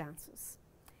these dances.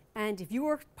 And if you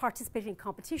were participating in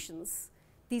competitions,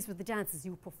 these were the dances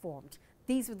you performed.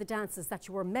 These were the dances that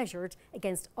you were measured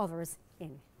against others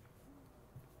in.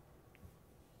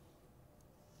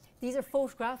 These are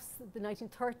photographs of the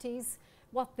 1930s,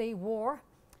 what they wore.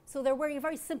 So they're wearing a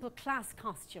very simple class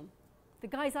costume. The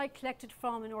guys I collected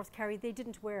from in North Kerry, they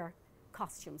didn't wear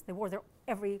costumes. They wore their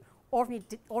every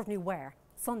ordinary wear,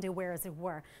 Sunday wear as it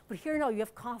were. But here now you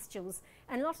have costumes,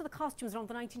 and a lot of the costumes around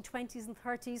the 1920s and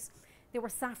 30s, they were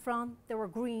saffron, they were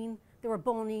green, they were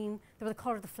bonnine, they were the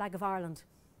colour of the flag of Ireland.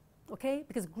 Okay?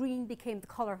 Because green became the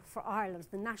colour for Ireland,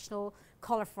 the national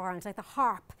colour for Ireland, like the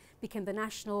harp became the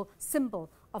national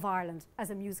symbol of Ireland as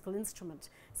a musical instrument.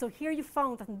 So here you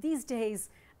found that in these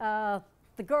days,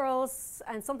 the girls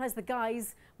and sometimes the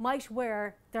guys might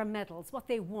wear their medals, what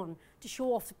they won, to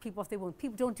show off to people what they won.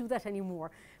 People don't do that anymore.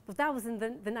 But that was in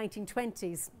the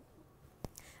 1920s.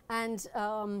 And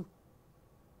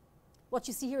what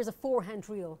you see here is a four-hand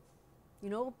reel, you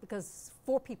know, because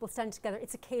four people standing together,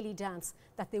 it's a ceilidh dance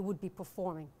that they would be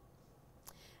performing.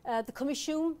 The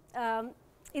Commission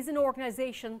is an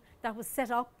organisation that was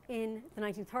set up in the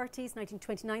 1930s,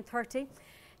 1929-30.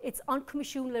 It's on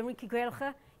Commission Limerick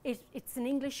Gaelcha. It's in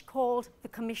English called the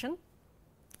Commission,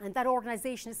 and that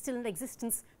organisation is still in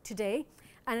existence today,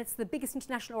 and it's the biggest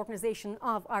international organisation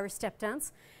of Irish step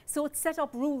dance. So it set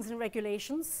up rules and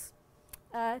regulations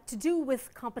to do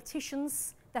with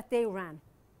competitions that they ran.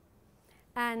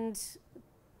 And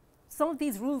some of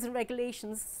these rules and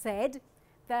regulations said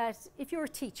that if you're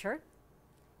a teacher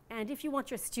and if you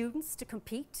want your students to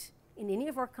compete in any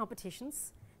of our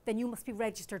competitions, then you must be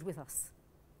registered with us.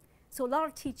 So a lot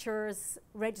of teachers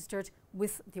registered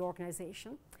with the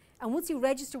organisation. And once you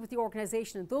register with the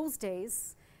organisation in those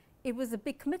days, it was a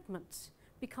big commitment,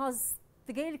 because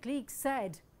the Gaelic League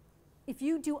said, if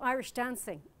you do Irish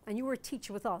dancing and you were a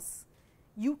teacher with us,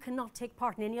 you cannot take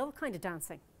part in any other kind of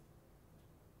dancing.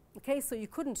 Okay, so you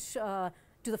couldn't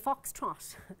do the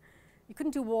foxtrot. You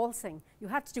couldn't do waltzing. You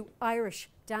had to do Irish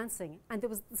dancing. And there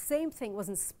was the same thing was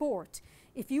in sport.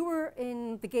 If you were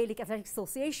in the Gaelic Athletic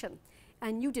Association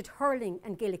and you did hurling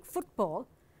and Gaelic football,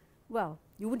 well,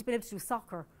 you wouldn't be able to do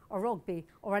soccer or rugby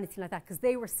or anything like that, because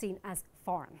they were seen as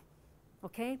foreign,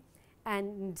 okay?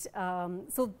 And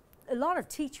so a lot of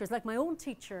teachers, like my own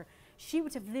teacher, she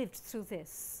would have lived through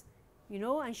this, you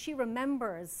know, and she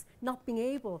remembers not being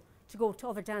able to go to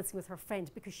other dancing with her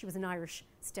friend because she was an Irish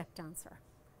step dancer.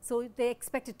 So they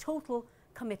expected total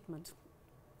commitment.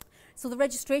 So the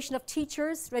registration of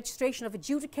teachers, registration of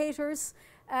adjudicators,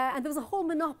 and there was a whole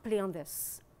monopoly on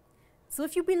this. So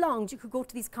if you belonged, you could go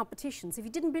to these competitions. If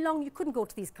you didn't belong, you couldn't go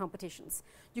to these competitions.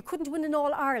 You couldn't win an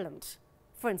All-Ireland,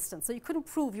 for instance. So you couldn't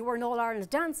prove you were an All-Ireland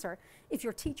dancer if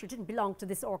your teacher didn't belong to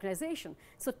this organisation.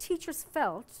 So teachers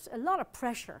felt a lot of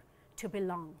pressure to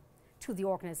belong to the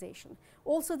organisation.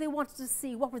 Also, they wanted to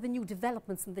see what were the new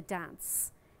developments in the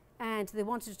dance, and they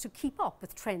wanted to keep up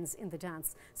with trends in the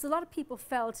dance. So a lot of people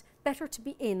felt better to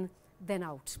be in than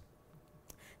out.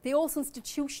 They also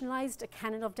institutionalised a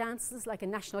canon of dances, like a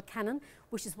national canon,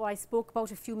 which is what I spoke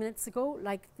about a few minutes ago,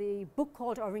 like the book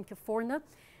called Áiríonn Fórna,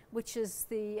 which is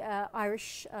the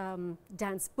Irish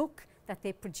dance book that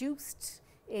they produced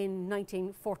in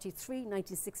 1943,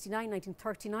 1969,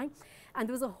 1939. And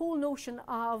there was a whole notion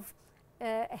of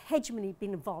a hegemony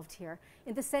being involved here,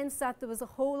 in the sense that there was a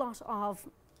whole lot of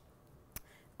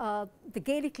the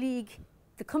Gaelic League,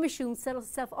 the Commission set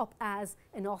itself up as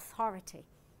an authority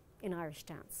in Irish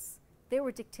dance. They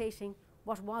were dictating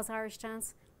what was Irish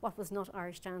dance, what was not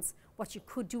Irish dance, what you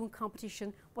could do in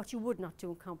competition, what you would not do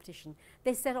in competition.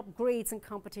 They set up grades in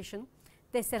competition.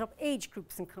 They set up age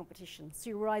groups in competition. So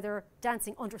you were either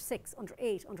dancing under 6, under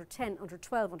 8, under 10, under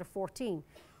 12, under 14.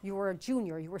 You were a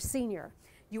junior, you were senior.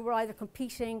 You were either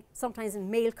competing sometimes in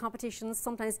male competitions,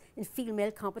 sometimes in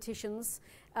female competitions,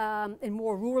 in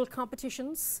more rural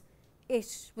competitions.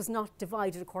 It was not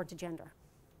divided according to gender.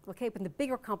 Okay, but in the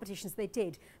bigger competitions they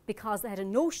did, because they had a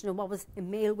notion of what was a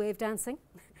male way of dancing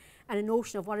and a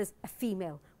notion of what is a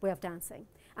female way of dancing.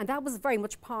 And that was very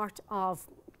much part of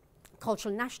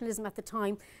cultural nationalism at the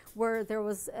time, where there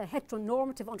was a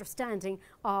heteronormative understanding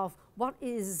of what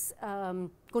is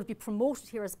going to be promoted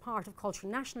here as part of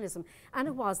cultural nationalism. And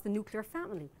it was the nuclear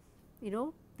family, you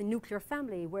know, the nuclear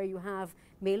family, where you have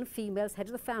male and females, head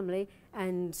of the family,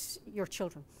 and your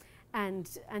children.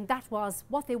 And that was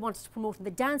what they wanted to promote. And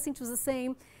the dancing was the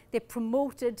same. They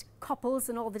promoted couples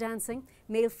and all the dancing,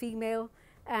 male, female.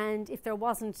 And if there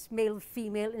wasn't male and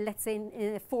female, let's say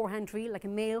in a four-hand reel, like a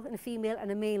male and a female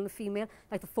and a male and a female,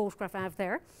 like the photograph I have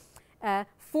there,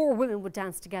 4 women would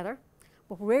dance together,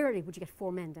 but rarely would you get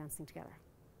 4 men dancing together.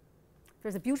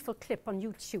 There's a beautiful clip on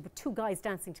YouTube with 2 guys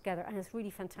dancing together, and it's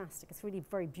really fantastic. It's really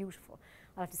very beautiful.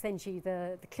 I'll have to send you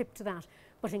the clip to that.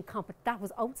 But that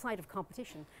was outside of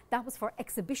competition. That was for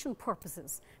exhibition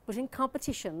purposes. But in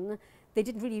competition, they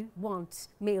didn't really want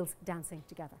males dancing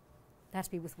together. They had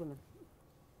to be with women.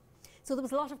 So there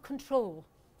was a lot of control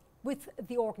with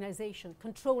the organisation,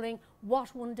 controlling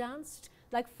what one danced.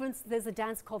 Like, for instance, there's a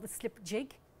dance called the slip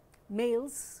jig.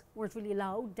 Males weren't really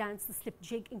allowed to dance the slip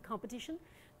jig in competition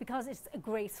because it's a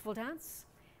graceful dance,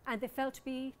 and they felt to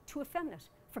be too effeminate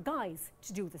for guys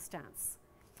to do this dance.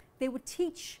 They would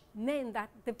teach men that,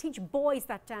 they would teach boys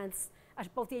that dance at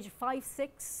about the age of 5,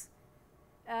 6,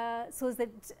 so as they'd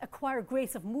acquire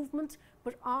grace of movement,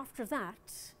 but after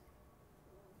that,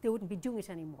 they wouldn't be doing it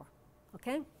anymore.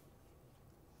 Okay?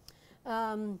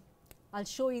 I'll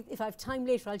show you, if I have time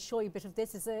later, I'll show you a bit of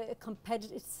this. It's a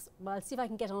competitive, well, I'll see if I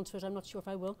can get onto it. I'm not sure if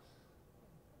I will.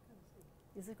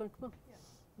 Is it going to come up? Yeah,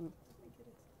 I think it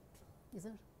is. Is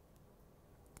it?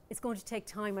 It's going to take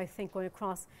time, I think, going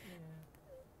across. Yeah.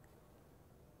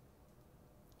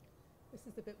 This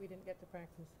is the bit we didn't get to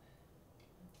practice.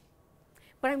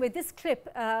 But anyway, this clip,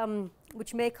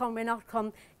 which may come, may not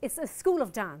come, it's a school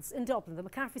of dance in Dublin, the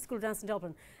McCaffrey School of Dance in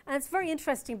Dublin. And it's very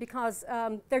interesting because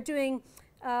they're doing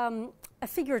a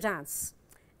figure dance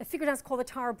called the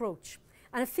Tower Brooch.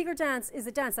 And a figure dance is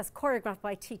a dance that's choreographed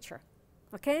by a teacher,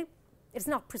 okay? It's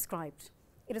not prescribed.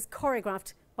 It is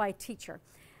choreographed by a teacher.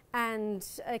 And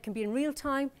it can be in real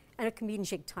time and it can be in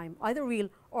jig time, either real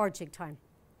or jig time.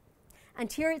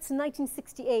 And here it's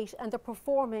 1968 and they're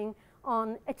performing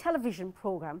on a television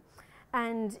program,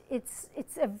 and it's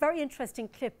a very interesting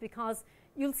clip because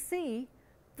you'll see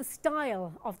the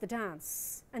style of the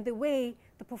dance and the way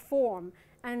they perform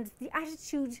and the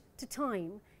attitude to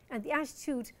time and the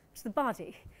attitude to the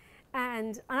body,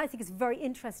 and I think it's very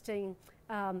interesting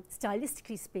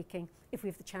stylistically speaking if we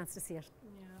have the chance to see it.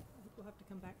 Yeah, I think we'll have to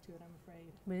come back to it, I'm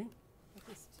afraid. Really? I'm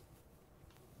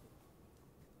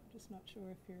just not sure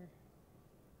if the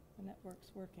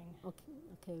network's working.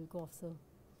 Okay, we'll go off, so.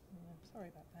 Yeah, sorry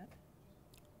about that.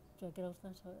 Do I get off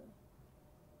that?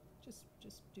 Just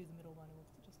do the middle one and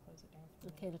we'll just close it down.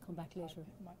 Okay, it'll come back later. It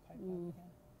might pipe up again.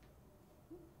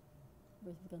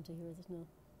 Where's it going to hear, is it? No.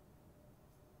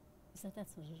 Is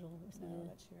that's not at all? No,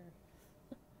 that's your...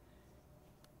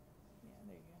 Yeah,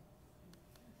 there you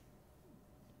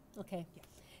go. Okay. Yeah.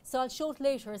 So I'll show it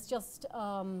later, it's just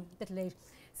a bit late.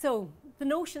 So the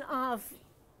notion of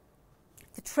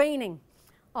the training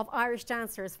of Irish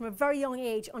dancers from a very young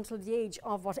age until the age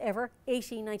of whatever,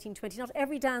 18, 19, 20. Not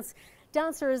every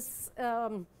dancers,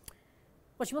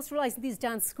 what you must realise in these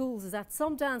dance schools is that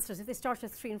some dancers, if they start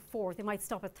at 3 and 4, they might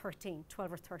stop at 13,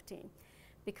 12 or 13.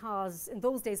 Because in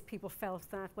those days people felt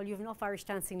that, well, you have enough Irish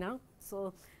dancing now,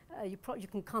 so you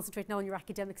can concentrate now on your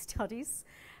academic studies.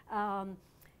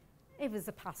 It was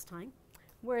a pastime.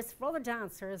 Whereas for other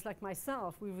dancers like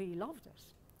myself, we really loved it,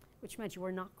 which meant you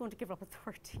were not going to give up at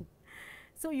 13.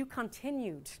 So you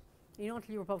continued, until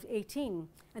you were about 18.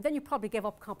 And then you probably gave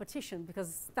up competition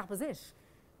because that was it.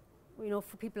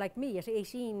 For people like me at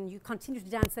 18, you continued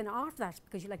to dance then after that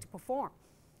because you liked to perform.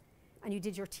 And you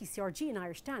did your TCRG in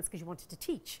Irish dance because you wanted to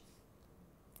teach.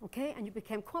 Okay, and you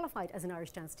became qualified as an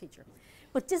Irish dance teacher.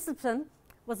 But discipline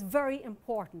was very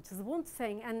important. It's one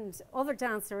thing, and other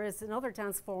dancers and other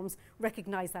dance forms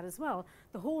recognize that as well.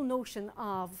 The whole notion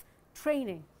of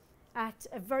training at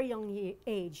a very young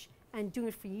age and doing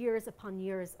it for years upon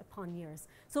years upon years.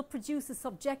 So it produces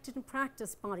subjective and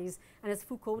practice bodies, and as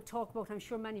Foucault would talk about, I'm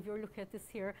sure many of you are looking at this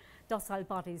here, docile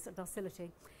bodies or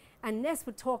docility. And Ness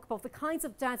would talk about the kinds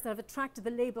of dance that have attracted the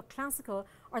label classical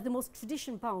are the most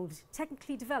tradition-bound,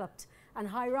 technically developed, and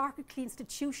hierarchically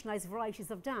institutionalized varieties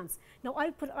of dance. Now,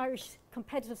 I'll put Irish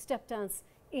competitive step dance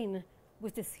in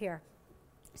with this here.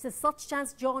 It says, such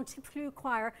dance drawn typically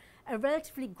require a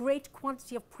relatively great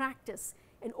quantity of practice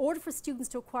in order for students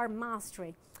to acquire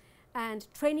mastery. And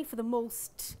training for the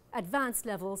most advanced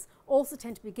levels also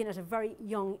tend to begin at a very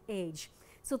young age.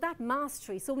 So that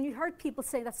mastery, so when you heard people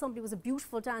say that somebody was a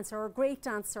beautiful dancer or a great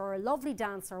dancer or a lovely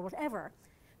dancer or whatever,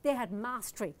 they had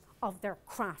mastery of their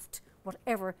craft,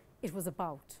 whatever it was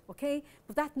about, okay?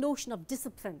 But that notion of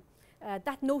discipline,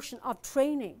 that notion of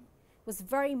training was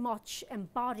very much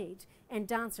embodied in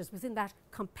dancers within that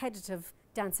competitive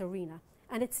dance arena,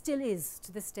 and it still is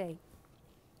to this day.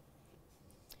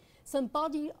 So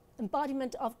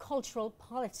embodiment of cultural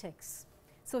politics.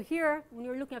 So here, when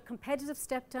you're looking at competitive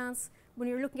step dance, when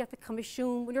you're looking at the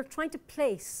commission, when you're trying to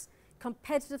place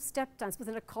competitive step dance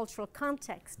within a cultural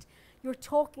context, you're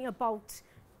talking about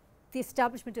the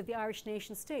establishment of the Irish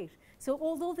nation state. So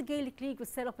although the Gaelic League was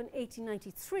set up in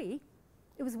 1893,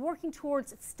 it was working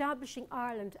towards establishing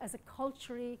Ireland as a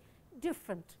culturally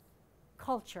different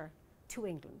culture to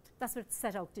England. That's what it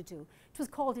set out to do. It was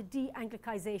called a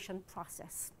de-Anglicization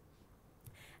process.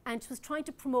 And it was trying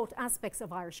to promote aspects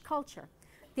of Irish culture.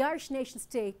 The Irish nation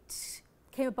state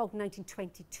came about in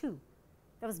 1922.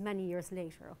 That was many years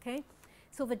later, okay?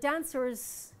 So the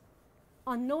dancers,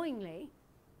 unknowingly,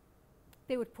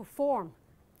 they would perform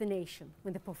the nation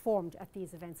when they performed at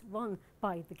these events run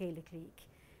by the Gaelic League.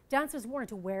 Dancers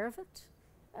weren't aware of it,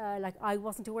 like I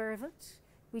wasn't aware of it.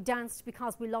 We danced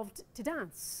because we loved to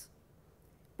dance.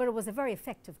 But it was a very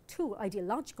effective tool,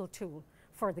 ideological tool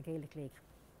for the Gaelic League.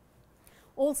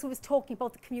 Also was talking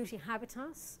about the community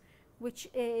habitus, which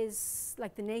is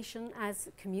like the nation as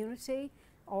a community,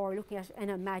 or looking at an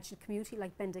imagined community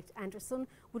like Benedict Anderson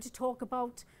would talk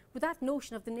about. But that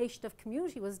notion of the nation of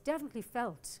community was definitely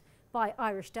felt by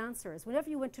Irish dancers. Whenever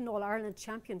you went to an All-Ireland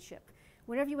Championship,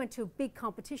 whenever you went to big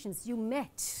competitions, you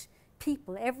met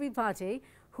people, everybody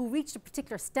who reached a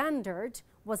particular standard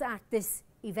was at this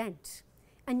event.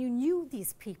 And you knew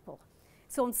these people.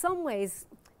 So in some ways,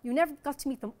 you never got to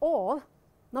meet them all,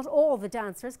 not all the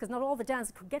dancers, because not all the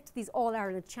dancers could get to these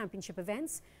All-Ireland Championship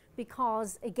events,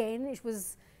 because again, it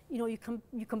was, you know,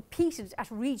 you competed at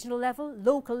regional level,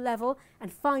 local level,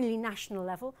 and finally national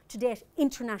level, today at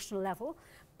international level.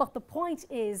 But the point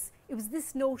is, it was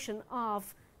this notion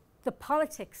of the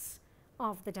politics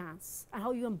of the dance and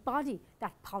how you embody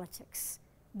that politics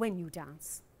when you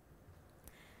dance.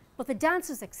 But the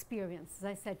dancer's experience, as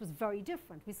I said, was very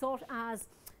different. We saw it as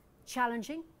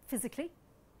challenging physically.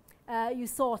 You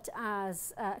saw it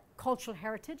as cultural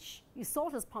heritage. You saw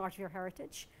it as part of your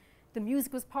heritage. The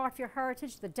music was part of your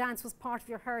heritage. The dance was part of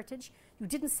your heritage. You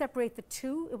didn't separate the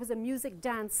two. It was a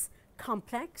music-dance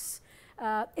complex.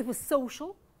 It was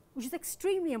social, which is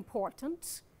extremely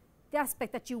important. The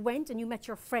aspect that you went and you met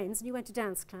your friends and you went to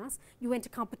dance class, you went to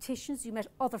competitions, you met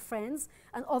other friends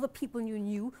and other people you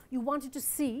knew. You wanted to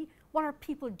see what are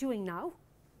people doing now.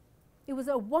 It was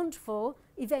a wonderful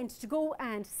event to go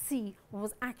and see what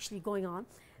was actually going on.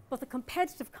 But the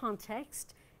competitive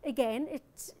context, again,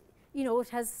 it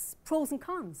has pros and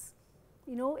cons.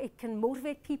 You know, it can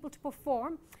motivate people to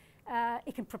perform.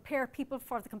 It can prepare people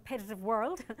for the competitive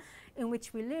world in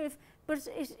which we live, but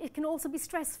it can also be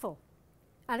stressful.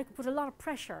 And it can put a lot of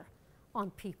pressure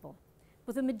on people.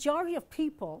 But the majority of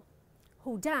people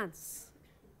who dance,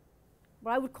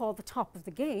 what I would call the top of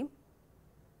the game,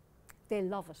 they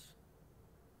love it.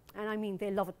 And I mean,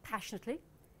 they love it passionately,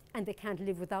 and they can't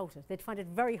live without it. They'd find it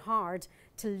very hard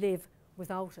to live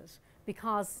without it,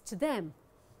 because to them,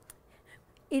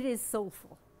 it is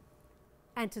soulful.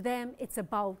 And to them, it's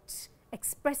about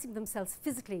expressing themselves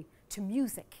physically to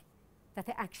music that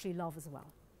they actually love as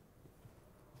well.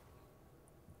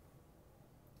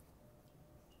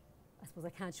 I suppose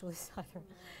I can't show this either.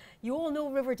 You all know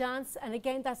river dance, and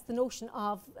again, that's the notion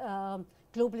of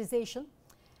globalization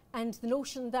and the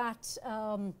notion that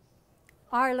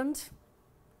Ireland,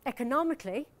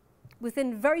 economically,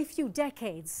 within very few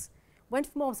decades, went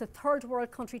from almost a third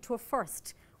world country to a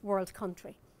first world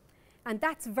country. And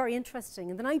that's very interesting.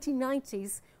 In the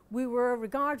 1990s, we were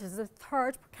regarded as the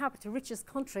third per capita richest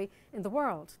country in the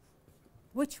world,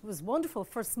 which was wonderful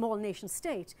for a small nation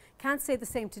state. Can't say the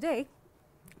same today,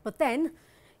 but then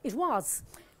it was.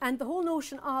 And the whole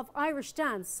notion of Irish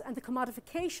dance and the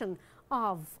commodification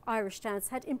of Irish dance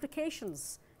had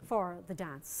implications for the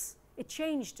dance. It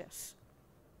changed it.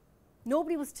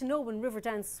 Nobody was to know when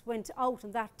Riverdance went out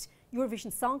in that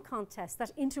Eurovision Song Contest,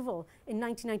 that interval in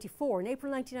 1994, in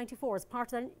April 1994, as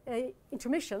part of that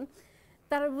intermission,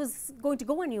 that it was going to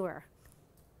go anywhere.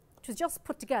 It was just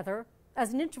put together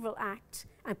as an interval act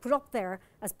and put up there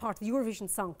as part of the Eurovision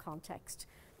Song Contest.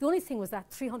 The only thing was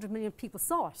that 300 million people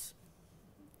saw it.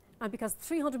 And because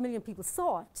 300 million people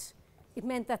saw it, it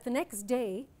meant that the next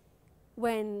day,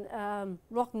 when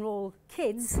Rock and Roll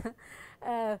Kids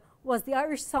was the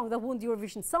Irish song that won the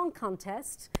Eurovision Song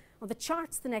Contest, on the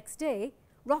charts the next day,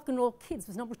 Rock and Roll Kids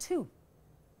was number 2.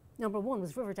 Number 1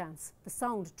 was Riverdance, the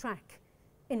soundtrack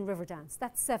in Riverdance,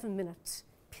 that 7-minute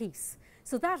piece.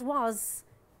 So that was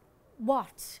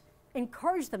what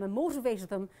encouraged them and motivated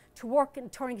them to work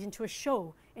and turning it into a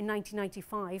show in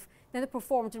 1995. Then they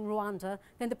performed in Rwanda,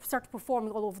 then they started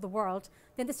performing all over the world,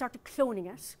 then they started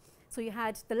cloning it. So you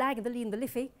had the Lag and the Lee and the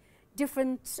Liffey,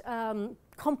 different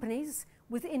companies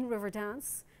within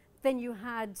Riverdance. Then you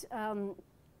had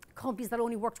companies that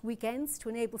only worked weekends to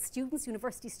enable students,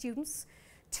 university students,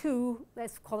 to,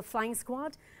 let's call it Flying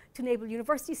Squad, to enable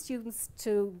university students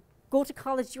to go to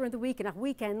college during the week and at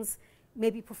weekends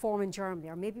maybe perform in Germany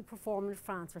or maybe perform in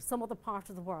France or some other part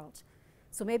of the world.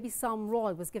 So maybe some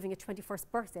royal was giving a 21st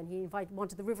birthday and he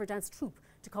wanted the Riverdance troupe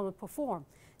to come and perform.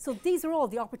 So these are all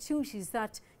the opportunities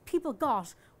that people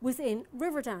got within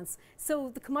Riverdance.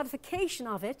 So the commodification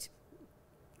of it,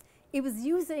 it was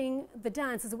using the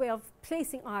dance as a way of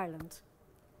placing Ireland.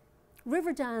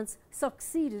 Riverdance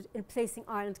succeeded in placing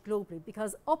Ireland globally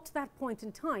because up to that point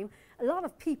in time, a lot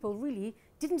of people really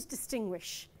didn't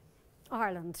distinguish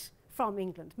Ireland from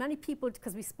England. Many people,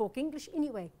 because we spoke English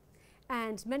anyway,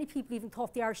 and many people even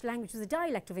thought the Irish language was a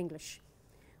dialect of English,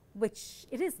 which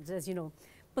it isn't, as you know.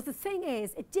 But the thing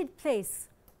is, it did place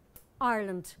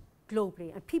Ireland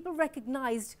globally, and people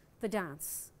recognised the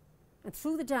dance. And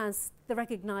through the dance, they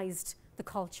recognised the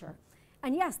culture.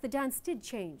 And yes, the dance did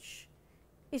change.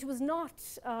 It was not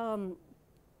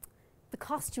the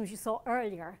costumes you saw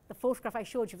earlier, the photograph I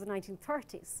showed you of the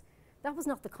 1930s. That was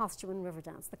not the costume in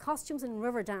Riverdance. The costumes in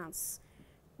Riverdance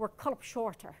were cut up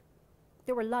shorter.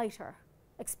 They were lighter,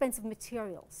 expensive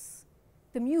materials.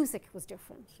 The music was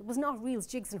different. It was not reels,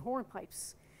 jigs, and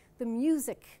hornpipes. The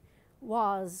music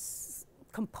was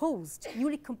composed,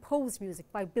 newly composed music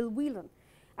by Bill Whelan,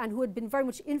 and who had been very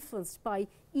much influenced by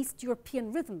East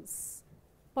European rhythms,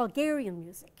 Bulgarian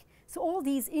music. So all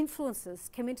these influences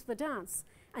came into the dance.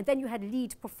 And then you had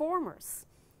lead performers,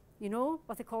 you know,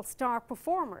 what they call star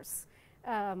performers,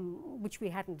 which we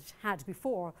hadn't had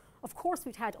before. Of course,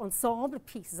 we'd had ensemble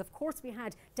pieces. Of course, we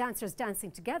had dancers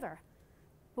dancing together.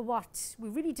 But what we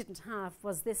really didn't have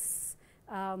was this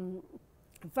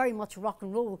very much rock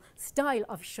and roll style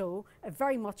of show, a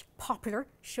very much popular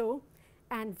show,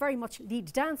 and very much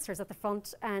lead dancers at the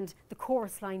front and the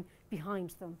chorus line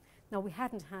behind them. Now, we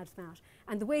hadn't had that.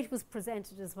 And the way it was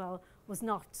presented as well was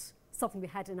not something we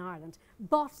had in Ireland.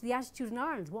 But the attitude in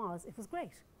Ireland was, it was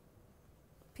great.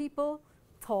 People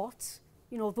thought,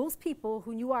 you know, those people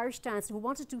who knew Irish dance and who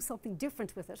wanted to do something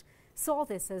different with it saw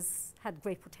this as had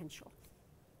great potential.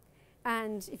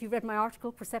 And if you read my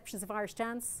article, Perceptions of Irish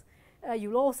Dance,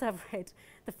 you'll also have read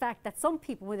the fact that some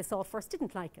people, when they saw it first,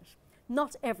 didn't like it.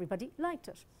 Not everybody liked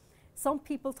it. Some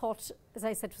people thought, as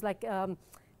I said, it was like an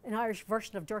Irish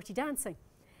version of Dirty Dancing.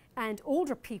 And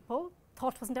older people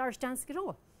thought it wasn't Irish dancing at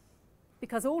all,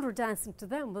 because older dancing to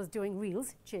them was doing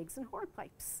reels, jigs, and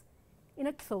hornpipes in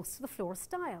a close to the floor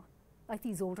style, like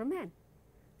these older men.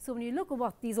 So when you look at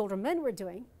what these older men were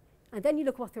doing, and then you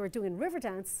look at what they were doing in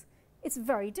Riverdance, it's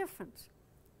very different.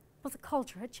 But the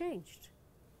culture had changed.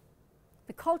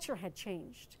 The culture had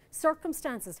changed.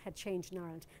 Circumstances had changed in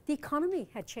Ireland. The economy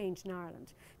had changed in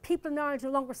Ireland. People in Ireland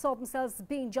no longer saw themselves as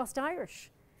being just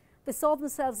Irish. They saw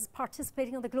themselves as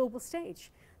participating on the global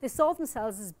stage. They saw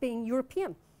themselves as being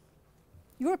European.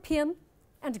 European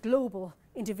and global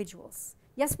individuals.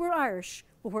 Yes, we're Irish,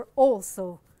 but we're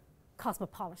also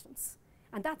cosmopolitans.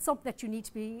 And that's something that you need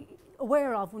to be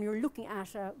aware of when you're looking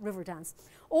at Riverdance.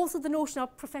 Also, the notion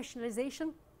of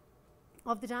professionalisation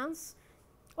of the dance.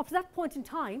 Up to that point in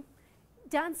time,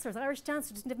 dancers, Irish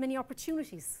dancers, didn't have many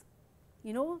opportunities,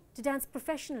 you know, to dance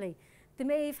professionally. They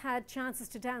may have had chances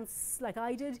to dance like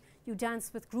I did. You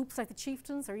dance with groups like the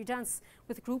Chieftains, or you dance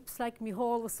with groups like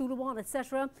Mihal, Wasulawan,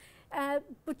 etc.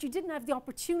 But you didn't have the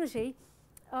opportunity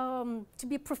to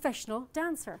be a professional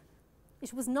dancer.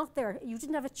 It was not there. You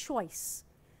didn't have a choice.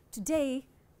 Today,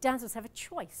 dancers have a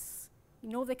choice. You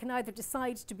know, they can either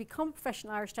decide to become a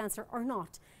professional Irish dancer or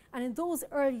not. And in those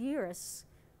early years,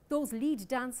 those lead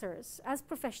dancers, as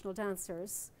professional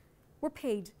dancers, were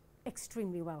paid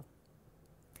extremely well.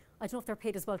 I don't know if they're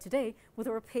paid as well today, but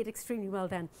they were paid extremely well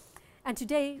then. And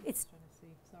today it's... Trying to see,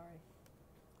 sorry.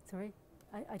 Sorry?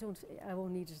 I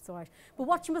won't need it, it's all right. But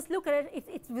what you must look at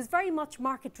it was very much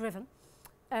market-driven,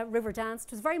 river dance.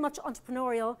 It was very much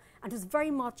entrepreneurial, and it was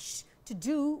very much to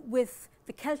do with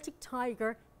the Celtic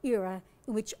Tiger era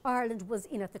in which Ireland was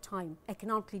in at the time,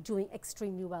 economically doing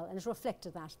extremely well, and it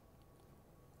reflected that.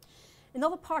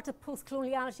 Another part of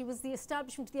post-coloniality was the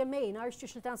establishment of the MA in Irish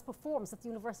Traditional Dance Performance at the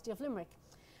University of Limerick.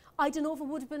 I don't know if it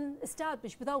would have been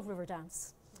established without river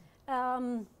dance.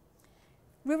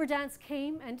 River dance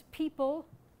came and people,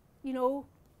 you know,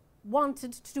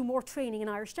 wanted to do more training in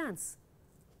Irish dance.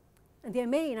 And the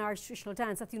MA in Irish Traditional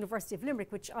Dance at the University of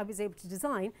Limerick, which I was able to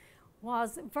design,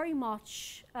 was very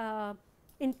much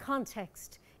in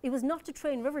context. It was not to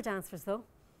train river dancers, though.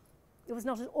 It was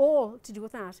not at all to do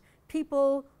with that.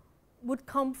 People would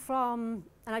come from,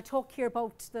 and I talk here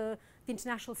about the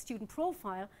international student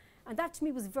profile, and that to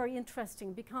me was very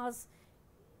interesting because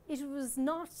it was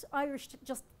not Irish,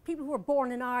 just people who were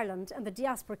born in Ireland and the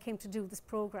diaspora came to do this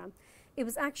program. It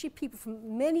was actually people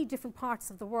from many different parts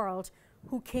of the world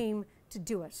who came to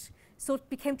do it. So it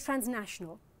became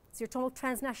transnational. So you're talking about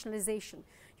transnationalisation.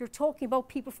 You're talking about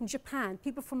people from Japan,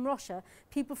 people from Russia,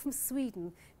 people from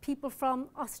Sweden, people from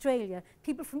Australia,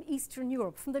 people from Eastern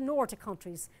Europe, from the Nordic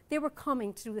countries. They were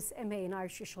coming to do this MA in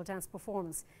Irish Traditional Dance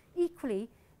Performance. Equally,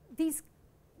 these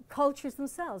cultures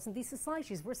themselves and these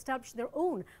societies were establishing their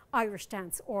own Irish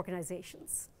dance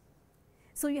organisations.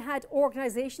 So you had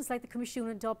organisations like the Commission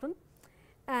in Dublin,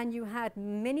 and you had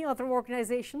many other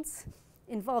organisations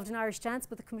involved in Irish dance,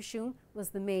 but the Commission was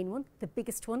the main one, the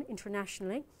biggest one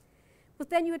internationally. But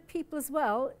then you had people as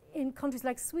well in countries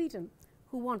like Sweden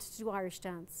who wanted to do Irish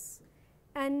dance.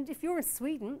 And if you're in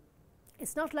Sweden,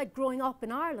 it's not like growing up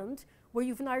in Ireland where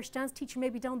you have an Irish dance teacher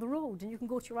maybe down the road and you can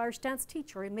go to your Irish dance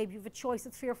teacher and maybe you have a choice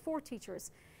of 3 or 4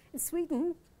 teachers. In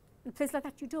Sweden, in a place like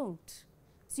that, you don't.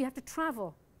 So you have to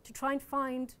travel to try and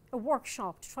find a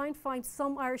workshop, to try and find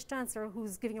some Irish dancer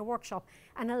who's giving a workshop.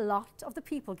 And a lot of the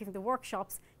people giving the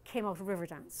workshops came out of river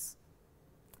dance.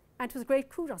 And it was great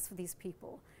kudos for these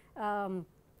people.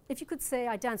 If you could say,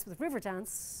 I dance with river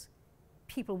dance,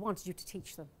 people wanted you to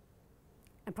teach them.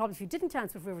 And probably if you didn't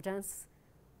dance with river dance,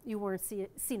 you weren't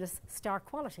seen as star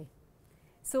quality.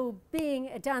 So being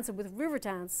a dancer with river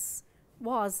dance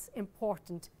was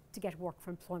important to get work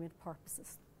for employment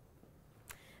purposes.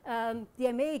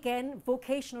 The MA, again,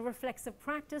 vocational reflexive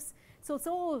practice. So it's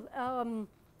all,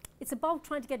 it's about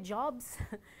trying to get jobs,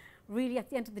 really, at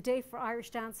the end of the day for Irish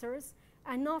dancers,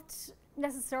 and not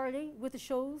necessarily with the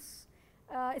shows.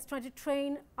 It's trying to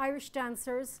train Irish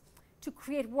dancers to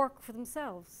create work for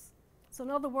themselves. So in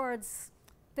other words,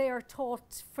 they are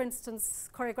taught, for instance,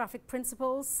 choreographic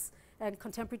principles and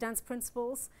contemporary dance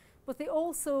principles, but they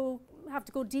also have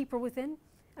to go deeper within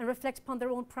and reflect upon their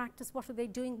own practice. What are they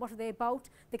doing? What are they about?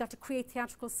 They got to create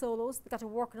theatrical solos. They got to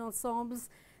work in ensembles.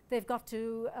 They've got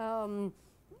to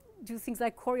do things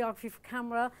like choreography for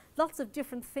camera. Lots of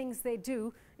different things they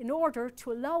do in order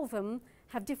to allow them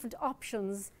have different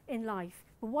options in life.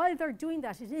 But while they're doing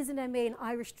that, it is an MA in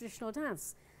Irish traditional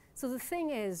dance. So the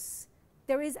thing is,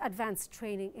 there is advanced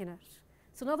training in it.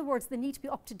 So in other words, they need to be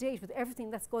up to date with everything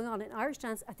that's going on in Irish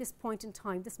dance at this point in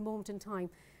time, this moment in time.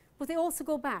 But they also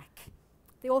go back.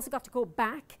 They also got to go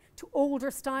back to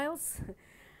older styles,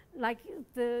 like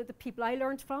the people I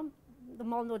learned from, the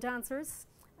Molyneux dancers.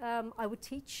 I would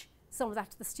teach some of that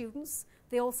to the students.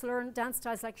 They also learn dance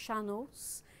styles like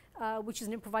Shanos, which is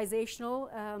an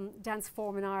improvisational dance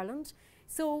form in Ireland.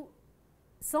 So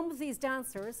some of these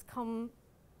dancers come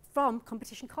from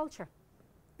competition culture,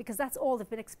 because that's all they've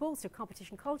been exposed to,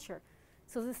 competition culture.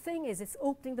 So the thing is, it's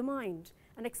opening the mind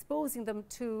and exposing them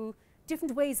to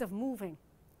different ways of moving,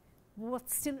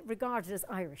 what's still regarded as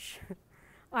Irish,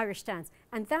 Irish dance.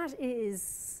 And that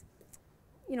is,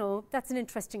 you know, that's an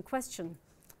interesting question.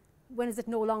 When is it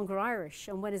no longer Irish,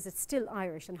 and when is it still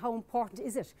Irish, and how important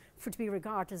is it for it to be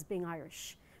regarded as being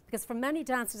Irish? Because for many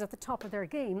dancers at the top of their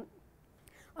game,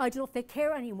 I don't know if they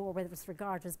care anymore whether it's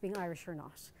regarded as being Irish or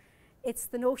not. It's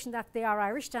the notion that they are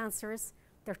Irish dancers,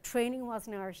 their training was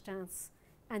in Irish dance,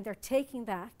 and they're taking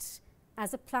that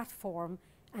as a platform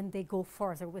and they go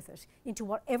further with it into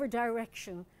whatever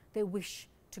direction they wish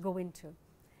to go into.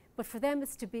 But for them,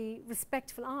 it's to be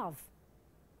respectful of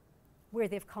where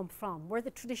they've come from, where the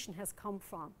tradition has come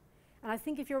from. And I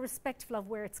think if you're respectful of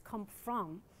where it's come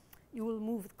from, you will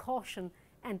move with caution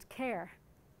and care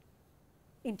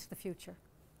into the future.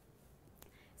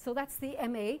 So that's the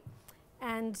MA.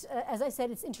 And as I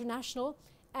said, it's international.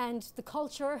 And the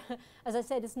culture, as I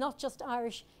said, is not just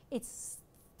Irish.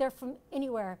 They're from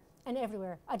anywhere and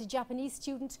everywhere. I had a Japanese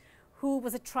student who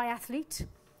was a triathlete,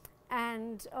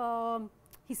 and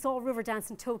he saw river dance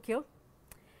in Tokyo,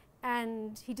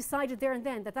 and he decided there and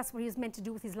then that that's what he was meant to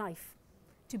do with his life,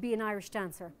 to be an Irish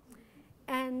dancer.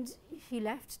 And he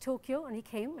left Tokyo and he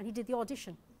came and he did the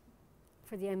audition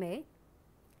for the MA,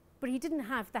 but he didn't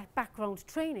have that background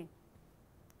training,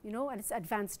 you know, and it's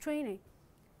advanced training.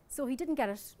 So he didn't get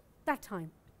it that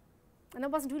time. And I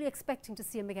wasn't really expecting to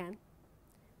see him again.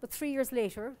 But 3 years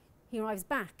later, he arrives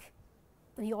back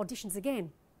and he auditions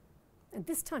again. And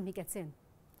this time he gets in.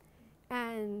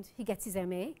 And he gets his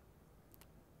MA.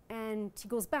 And he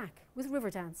goes back with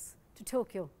Riverdance to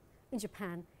Tokyo in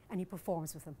Japan and he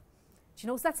performs with them. Do you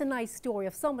know, so that's a nice story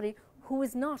of somebody who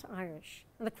is not Irish.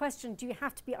 And the question, do you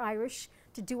have to be Irish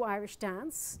to do Irish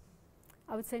dance?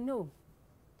 I would say no.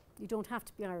 You don't have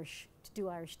to be Irish to do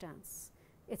Irish dance.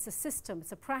 It's a system,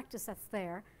 it's a practice that's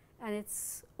there, and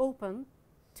it's open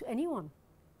to anyone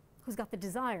who's got the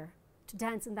desire to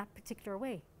dance in that particular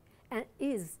way, and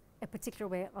is a particular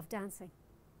way of dancing.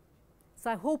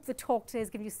 So I hope the talk today has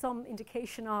given you some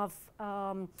indication of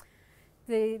I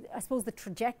suppose the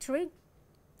trajectory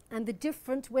and the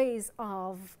different ways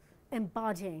of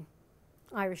embodying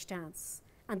Irish dance,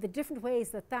 and the different ways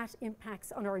that that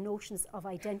impacts on our notions of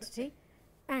identity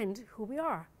and who we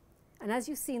are. And as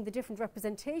you see in the different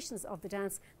representations of the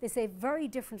dance, they say very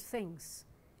different things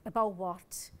about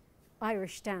what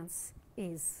Irish dance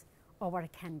is or what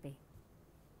it can be.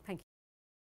 Thank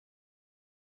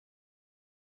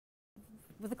you.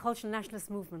 With the cultural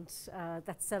nationalist movement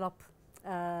that set up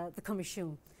the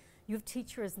Comisiún, you have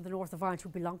teachers in the north of Ireland who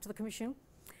belong to the Comisiún.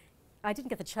 I didn't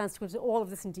get the chance to go into all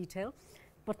of this in detail,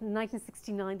 but in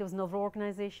 1969 there was another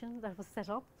organisation that was set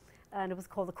up, and it was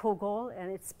called the Cógáil, and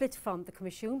it split from the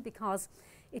Comisiún because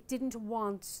it didn't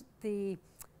want the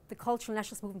cultural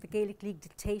nationalist movement, the Gaelic League,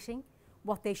 dictating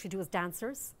what they should do as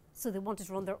dancers. So they wanted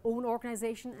to run their own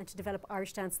organisation and to develop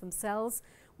Irish dance themselves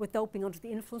without being under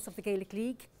the influence of the Gaelic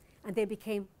League, and they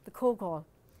became the Cógáil.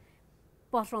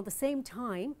 But around the same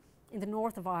time, in the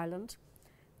north of Ireland,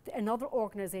 another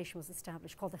organisation was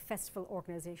established called the Festival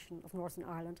Organisation of Northern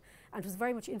Ireland, and it was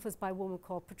very much influenced by a woman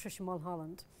called Patricia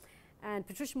Mulholland. And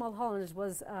Patricia Mulholland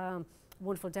was a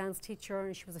wonderful dance teacher,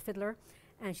 and she was a fiddler,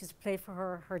 and she used to play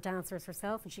for her dancers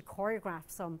herself, and she choreographed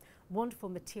some wonderful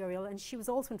material, and she was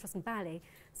also interested in ballet,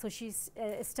 so she's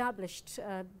established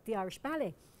the Irish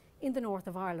Ballet in the north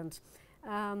of Ireland.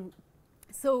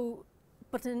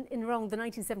 But in around the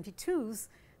 1972s,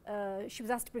 she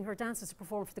was asked to bring her dancers to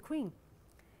perform for the Queen,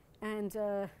 and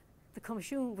the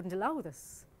Comisiún wouldn't allow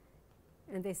this,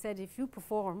 and they said, if you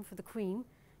perform for the Queen,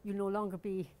 you'll no longer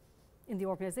be in the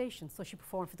organisation. So she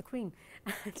performed for the Queen,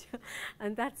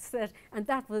 and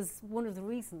that was one of the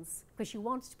reasons, because she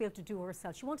wanted to be able to do it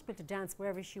herself. She wanted to be able to dance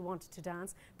wherever she wanted to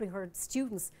dance, bring her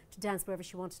students to dance wherever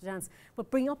she wanted to dance. But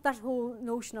bring up that whole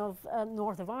notion of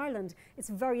north of Ireland, it's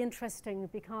very interesting,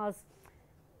 because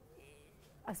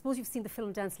I suppose you've seen the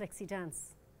film Dance Lexi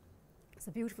Dance. It's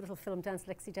a beautiful little film, Dance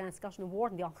Lexi Dance, got an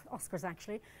award in the Oscars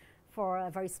actually for a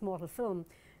very small little film,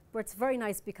 where it's very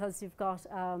nice because you've got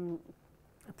a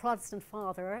Protestant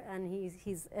father, and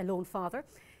he's a lone father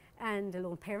and a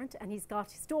lone parent, and he's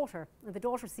got his daughter, and the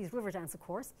daughter sees Riverdance, of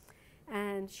course,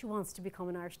 and she wants to become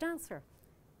an Irish dancer.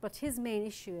 But his main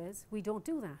issue is, we don't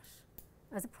do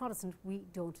that. As a Protestant, we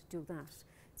don't do that.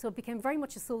 So it became very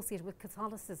much associated with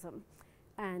Catholicism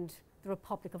and the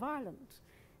Republic of Ireland.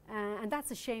 And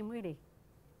that's a shame, really,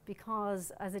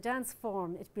 because as a dance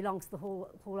form, it belongs to the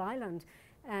whole island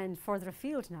and further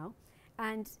afield now.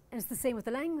 And it's the same with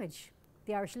the language.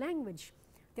 The Irish language.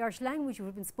 The Irish language would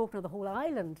have been spoken on the whole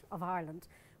island of Ireland.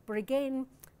 But again,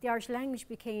 the Irish language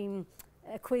became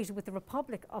equated with the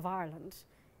Republic of Ireland.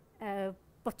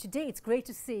 But today it's great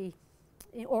to see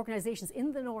organisations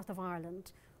in the north of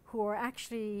Ireland who are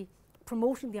actually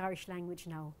promoting the Irish language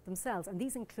now themselves. And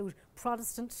these include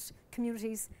Protestant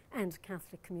communities and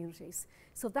Catholic communities.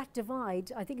 So that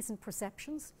divide, I think, is in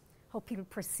perceptions, how people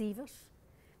perceive it,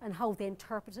 and how they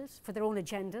interpret it for their own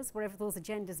agendas, wherever those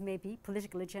agendas may be,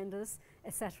 political agendas,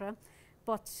 etc.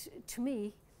 But to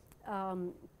me,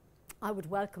 I would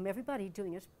welcome everybody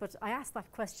doing it, but I asked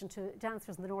that question to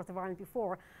dancers in the north of Ireland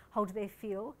before, how do they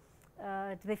feel?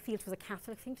 Do they feel it was a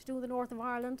Catholic thing to do in the north of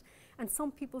Ireland? And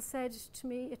some people said to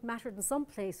me it mattered in some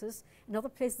places, in other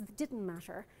places it didn't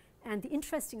matter. And the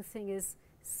interesting thing is,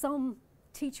 some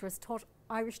teachers taught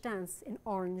Irish dance in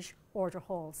orange order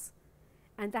halls.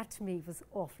 And that to me was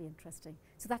awfully interesting.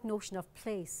 So that notion of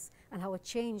place and how it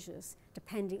changes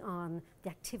depending on the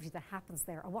activity that happens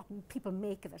there, or what people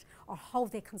make of it, or how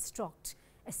they construct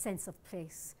a sense of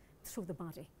place through the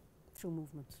body, through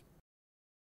movement.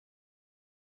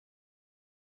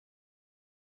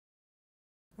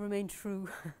 Remain true.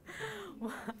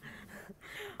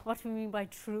 what do we mean by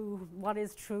true? What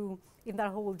is true? In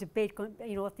that whole debate,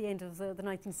 you know, at the end of the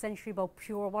 19th century about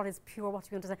pure, what is pure, what do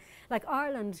we understand? Like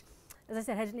Ireland, as I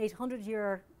said, had an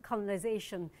 800-year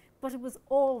colonisation, but it was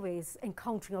always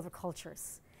encountering other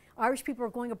cultures. Irish people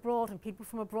were going abroad, and people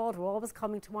from abroad were always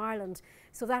coming to Ireland.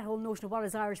 So that whole notion of what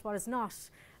is Irish, what is not,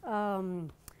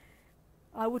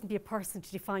 I wouldn't be a person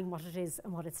to define what it is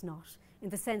and what it's not, in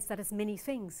the sense that it's many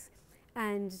things.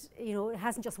 And you know, it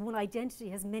hasn't just one identity,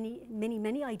 it has many, many,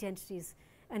 many identities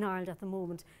in Ireland at the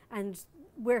moment. And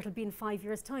where it'll be in 5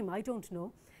 years' time, I don't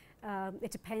know.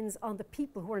 It depends on the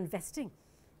people who are investing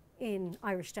in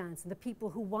Irish dance, and the people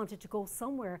who want it to go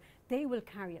somewhere. They will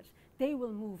carry it, they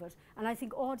will move it. And I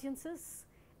think audiences,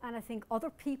 and I think other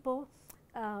people,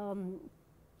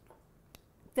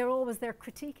 they're always there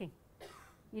critiquing.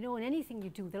 You know, in anything you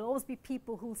do, there'll always be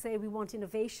people who say we want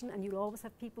innovation, and you'll always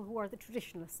have people who are the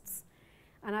traditionalists.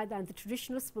 And the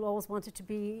traditionalists will always want it to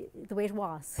be the way it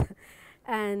was.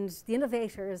 And the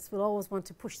innovators will always want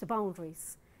to push the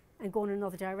boundaries and go in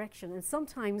another direction. And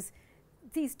sometimes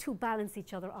these two balance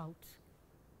each other out.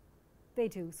 They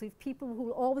do. So you have people who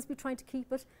will always be trying to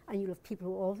keep it, and you'll have people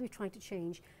who will always be trying to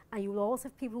change. And you'll always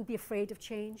have people who will be afraid of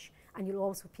change, and you'll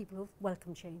always have people who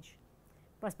welcome change.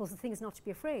 But I suppose the thing is not to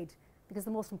be afraid, because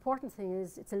the most important thing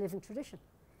is it's a living tradition.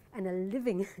 And a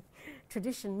living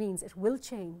tradition means it will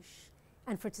change.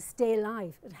 And for it to stay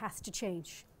alive, it has to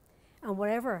change. And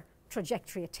whatever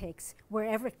trajectory it takes,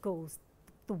 wherever it goes,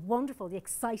 the wonderful, the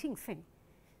exciting thing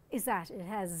is that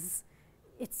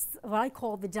it's what I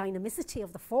call the dynamicity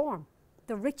of the form,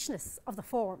 the richness of the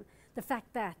form, the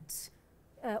fact that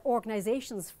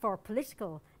organizations for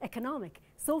political, economic,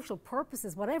 social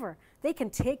purposes, whatever, they can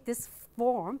take this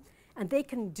form and they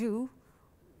can do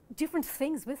different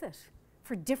things with it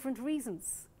for different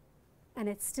reasons. And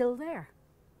it's still there.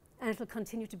 And it'll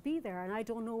continue to be there. And I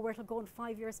don't know where it'll go in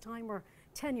 5 years' time or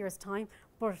 10 years' time,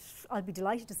 but I'll be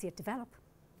delighted to see it develop,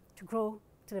 to grow,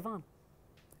 to live on.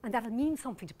 And that'll mean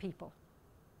something to people.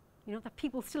 You know, that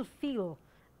people still feel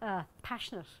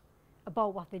passionate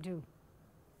about what they do.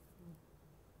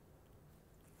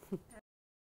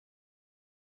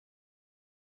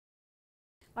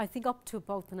 I think up to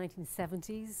about the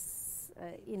 1970s,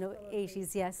 you know,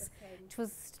 80s, yes. It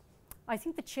was, I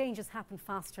think the changes happen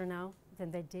faster now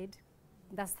than they did.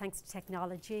 That's thanks to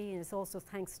technology, and it's also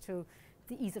thanks to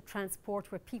the ease of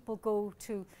transport, where people go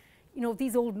to, you know,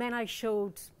 these old men I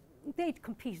showed, they'd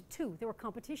competed too. There were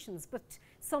competitions, but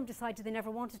some decided they never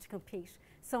wanted to compete.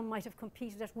 Some might have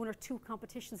competed at 1 or 2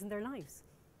 competitions in their lives,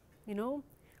 you know?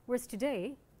 Whereas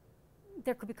today,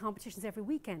 there could be competitions every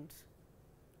weekend.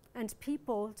 And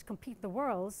people, to compete in the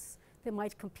Worlds, they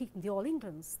might compete in the All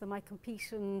Englands, they might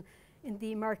compete in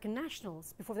the American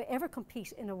Nationals before they ever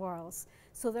compete in a Worlds.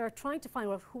 So they're trying to find,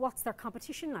 well, what's their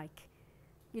competition like?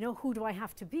 You know, who do I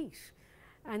have to beat?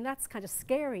 And that's kind of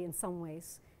scary in some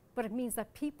ways, but it means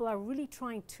that people are really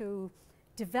trying to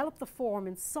develop the form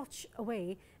in such a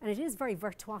way, and it is very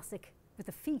virtuosic with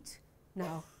the feet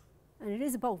now. And it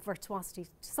is about virtuosity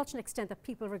to such an extent that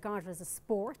people regard it as a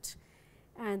sport,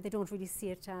 and they don't really see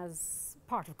it as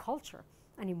part of culture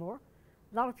anymore.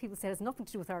 A lot of people say it has nothing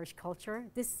to do with Irish culture.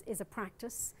 This is a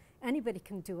practice. Anybody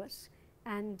can do it.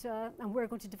 And we're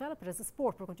going to develop it as a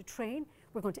sport. We're going to train.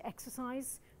 We're going to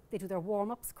exercise. They do their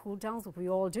warm-ups, cool-downs, what we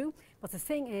all do. But the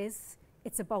thing is,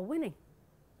 it's about winning.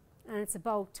 And it's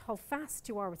about how fast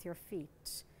you are with your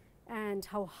feet and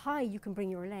how high you can bring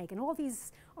your leg. And all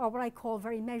these are what I call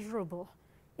very measurable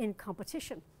in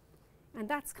competition. And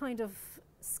that's kind of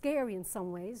scary in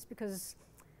some ways, because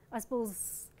I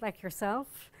suppose, like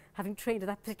yourself, having trained at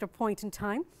that particular point in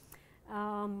time,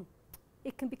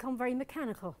 it can become very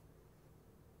mechanical,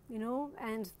 you know,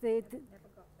 and never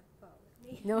got that far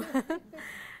with me. No,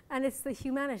 and it's the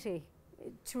humanity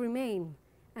to remain,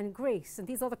 and grace, and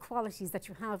these other qualities that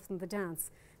you have in the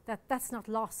dance, that's not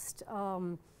lost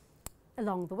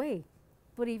along the way.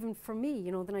 But even for me,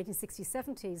 you know, the 1960s,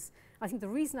 70s, I think the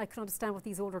reason I could understand what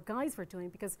these older guys were doing,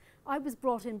 because I was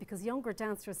brought in because younger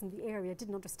dancers in the area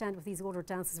didn't understand what these older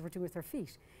dancers were doing with their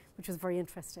feet, which was very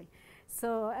interesting.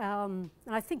 So, and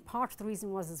I think part of the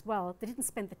reason was as well, they didn't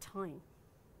spend the time.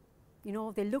 You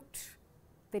know, they looked,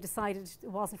 they decided it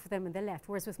wasn't for them and they left.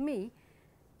 Whereas with me,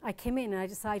 I came in and I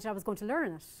decided I was going to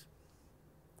learn it.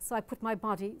 So I put my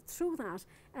body through that,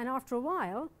 and after a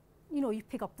while, you know, you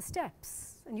pick up the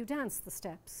steps and you dance the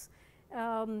steps.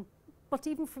 But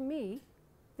even for me,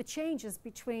 the changes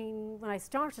between when I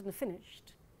started and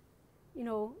finished, you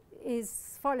know,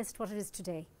 is far less what it is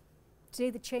today. Today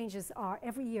the changes are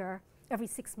every year, every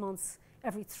 6 months,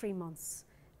 every 3 months,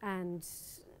 and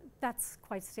that's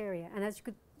quite scary. And as you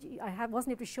could,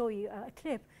 wasn't able to show you a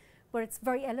clip, but it's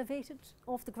very elevated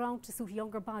off the ground to suit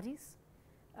younger bodies,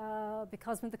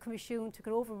 because when the Commission took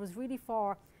it over, it was really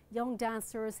for young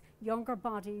dancers, younger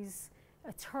bodies.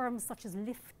 Terms such as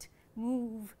lift,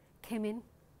 move came in,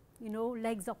 you know,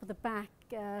 legs up at the back,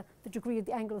 the degree of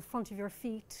the angle of the front of your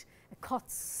feet,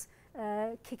 cuts,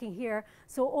 kicking here.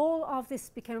 So all of this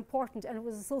became important, and it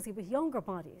was associated with younger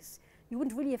bodies. You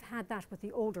wouldn't really have had that with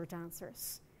the older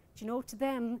dancers. Do you know, to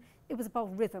them, it was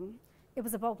about rhythm, it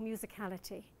was about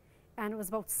musicality, and it was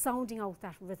about sounding out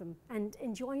that rhythm and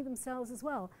enjoying themselves as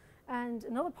well. And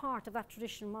another part of that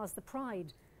tradition was the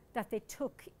pride that they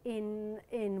took in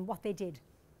what they did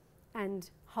and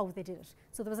how they did it.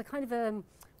 So there was a kind of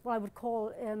what I would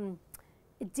call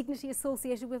a dignity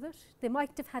associated with it. They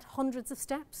might have had hundreds of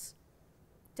steps.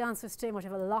 Dancers today might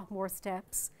have a lot more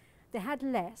steps. They had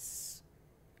less,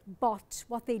 but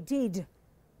what they did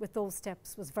with those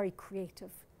steps was very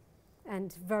creative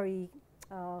and very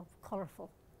colourful,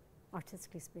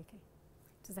 artistically speaking.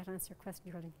 Does that answer your question,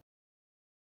 Geraldine?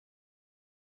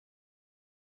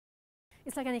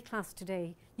 It's like any class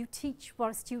today. You teach what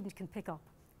a student can pick up,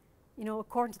 you know,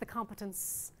 according to the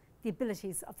competence, the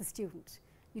abilities of the student.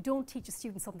 You don't teach a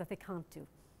student something that they can't do,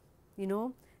 you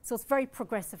know? So it's very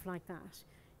progressive like that.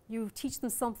 You teach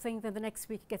them something, then the next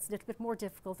week it gets a little bit more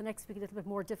difficult, the next week a little bit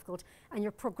more difficult, and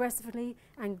you're progressively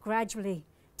and gradually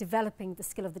developing the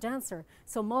skill of the dancer.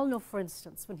 So Molyneux, for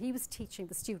instance, when he was teaching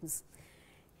the students,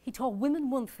 he taught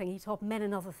women one thing, he taught men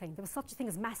another thing. There was such a thing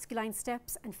as masculine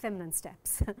steps and feminine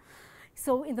steps.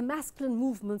 So in the masculine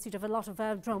movements, you'd have a lot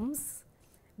of drums,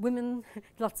 women,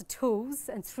 lots of toes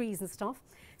and threes and stuff.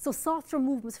 So softer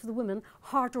movements for the women,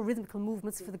 harder rhythmical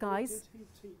movements for the guys.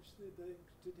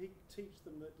 Did he teach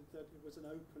them that it was an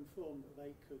open form that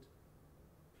they could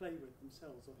play with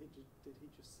themselves, or did he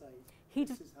just say,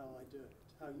 this is how I do it,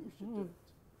 how you should do it?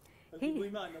 We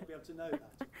might not be able to know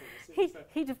that, of course.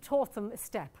 He'd have taught them a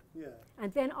step. Yeah.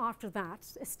 And then after that,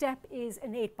 a step is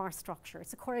an 8-bar structure.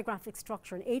 It's a choreographic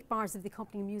structure, and 8 bars of the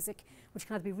accompanying music, which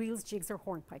can either be reels, jigs, or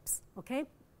hornpipes, okay?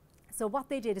 So what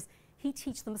they did is, he'd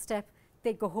teach them a step,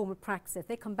 they'd go home and practice it.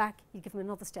 They come back, he'd give them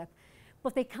another step.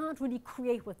 But they can't really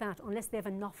create with that unless they have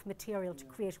enough material to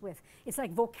create with. It's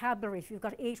like vocabulary. If you've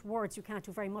got 8 words, you can't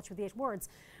do very much with 8 words.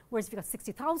 Whereas if you've got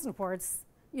 60,000 words,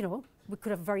 you know, we could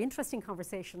have a very interesting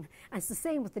conversation. And it's the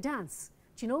same with the dance.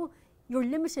 Do you know? You're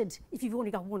limited if you've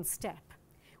only got 1 step.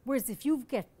 Whereas if you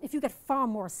get far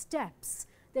more steps,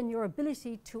 then your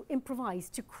ability to improvise,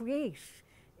 to create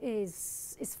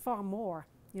is far more.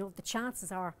 You know, the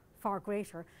chances are far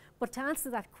greater. But to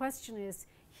answer that question is,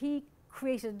 he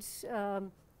created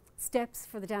steps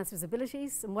for the dancer's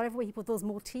abilities, and whatever way he put those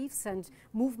motifs and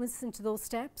movements into those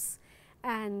steps,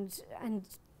 and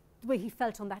the way he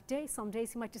felt on that day. Some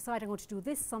days he might decide, I'm going to do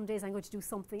this, some days I'm going to do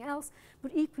something else.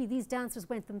 But equally, these dancers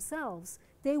went themselves.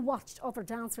 They watched other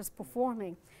dancers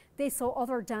performing. They saw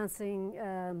other dancing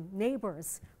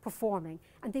neighbours performing,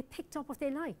 and they picked up what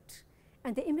they liked.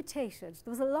 And they imitated.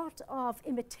 There was a lot of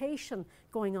imitation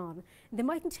going on. And they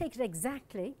mightn't take it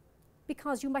exactly,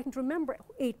 because you mightn't remember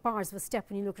 8 bars of a step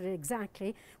when you look at it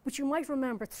exactly, but you might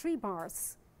remember 3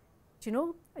 bars, do you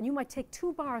know? And you might take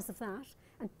 2 bars of that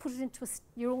and put it into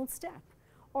your own step.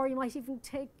 Or you might even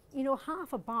take, you know,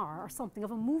 half a bar or something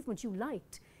of a movement you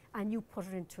liked, and you put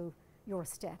it into your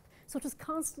step. So it was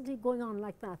constantly going on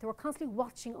like that. They were constantly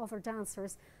watching other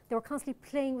dancers. They were constantly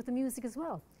playing with the music as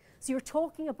well. So you're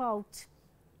talking about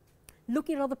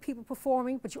looking at other people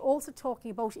performing, but you're also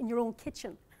talking about in your own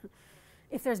kitchen.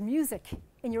 If there's music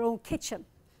in your own kitchen,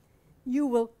 you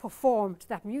will perform to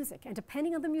that music. And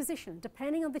depending on the musician,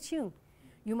 depending on the tune,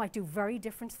 you might do very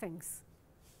different things.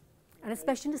 And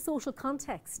especially in the social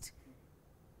context,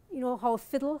 you know, how a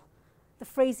fiddle, the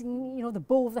phrasing, you know, the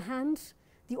bow of the hand,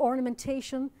 the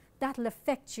ornamentation, that'll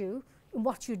affect you in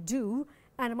what you do,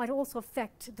 and it might also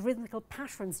affect the rhythmical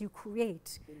patterns you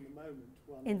create. In the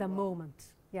moment. In the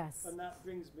moment, yes. And that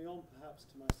brings me on perhaps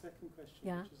to my second question,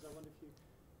 which is I wonder if you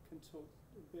can talk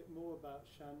a bit more about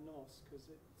Sean Noss, because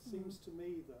it seems to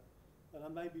me that, and I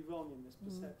may be wrong in this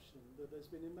perception, that there's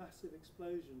been a massive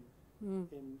explosion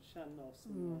in Sean Noss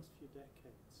in the last few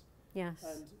decades. Yes.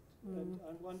 And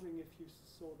I'm wondering if you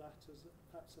saw that as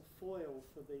perhaps a foil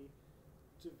for the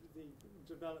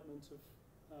development of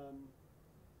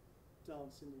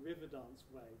dance in the river dance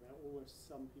way, where almost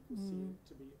some people see it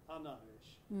to be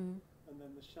un-Irish. And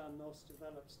then the Sean Noss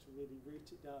develops to really root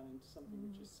it down into something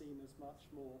which is seen as much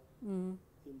more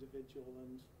individual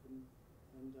and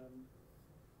trying to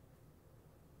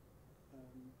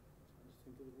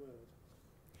think of the word.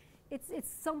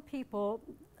 It's some people,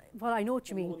 well, I know what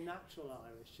you mean. More natural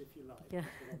Irish, if you like. Yeah.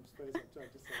 I suppose I'm trying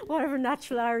to say. Whatever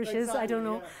natural Irish is, I don't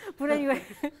know. Yeah. But anyway,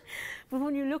 but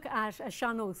when you look at a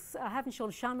sean-nós, I haven't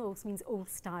shown sean-nós means old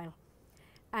style.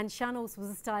 And sean-nós was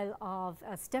a style of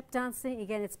step dancing.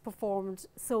 Again, it's performed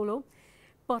solo.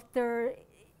 But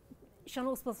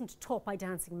sean-nós wasn't taught by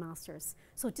dancing masters.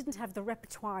 So it didn't have the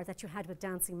repertoire that you had with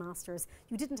dancing masters.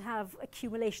 You didn't have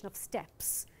accumulation of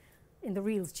steps in the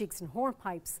reels, jigs and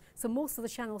hornpipes. So most of the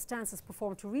sean-nós dances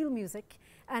performed to real music,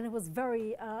 and it was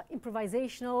very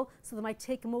improvisational. So they might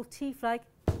take a motif like,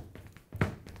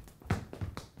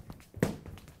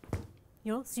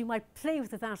 you know, so you might play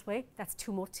with it that way. That's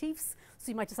 2 motifs. So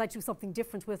you might decide to do something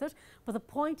different with it. But the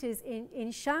point is,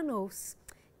 in sean-nós,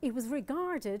 it was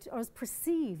regarded or was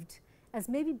perceived as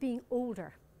maybe being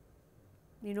older,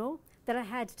 you know, that it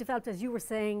had developed, as you were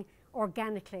saying,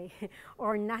 organically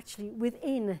or naturally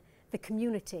within the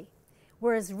community.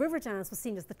 Whereas river dance was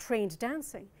seen as the trained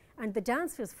dancing. And the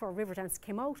dancers for river dance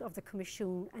came out of the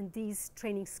Commission and these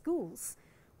training schools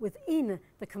within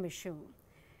the Commission.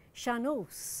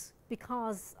 sean-nós,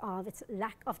 because of its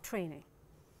lack of training,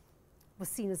 was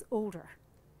seen as older.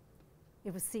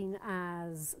 It was seen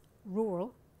as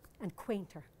rural and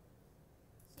quainter.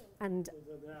 And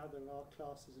now there are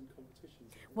classes and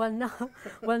competitions.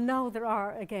 well, now there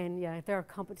are again. Yeah, there are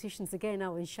competitions again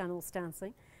now in sean-nós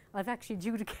dancing. I've actually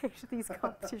adjudicated these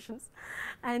competitions,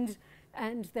 and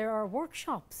there are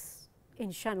workshops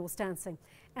in sean-nós dancing,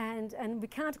 and we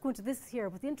can't go into this here.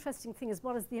 But the interesting thing is,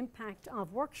 what is the impact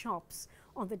of workshops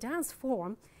on the dance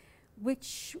form,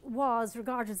 which was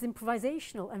regarded as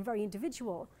improvisational and very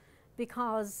individual,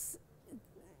 because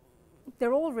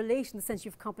they're all related in the sense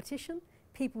you have competition.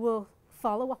 People will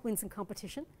follow what wins in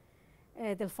competition.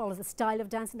 They'll follow the style of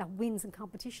dancing that wins in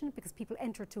competition because people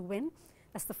enter to win.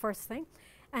 That's the first thing.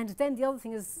 And then the other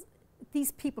thing is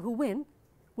these people who win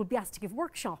will be asked to give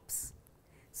workshops.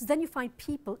 So then you find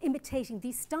people imitating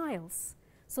these styles.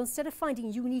 So instead of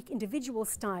finding unique individual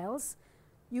styles,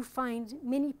 you find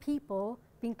many people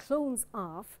being clones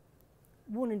of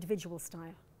one individual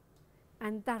style.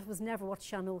 And that was never what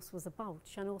sean-nós was about.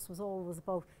 sean-nós was always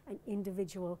about an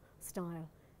individual style.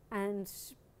 And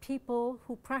people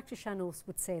who practice sean-nós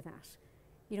would say that.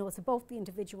 You know, it's about the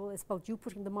individual, it's about you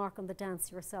putting the mark on the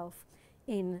dance yourself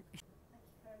in. Thank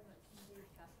you very much indeed,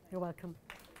 Kathleen. You're welcome.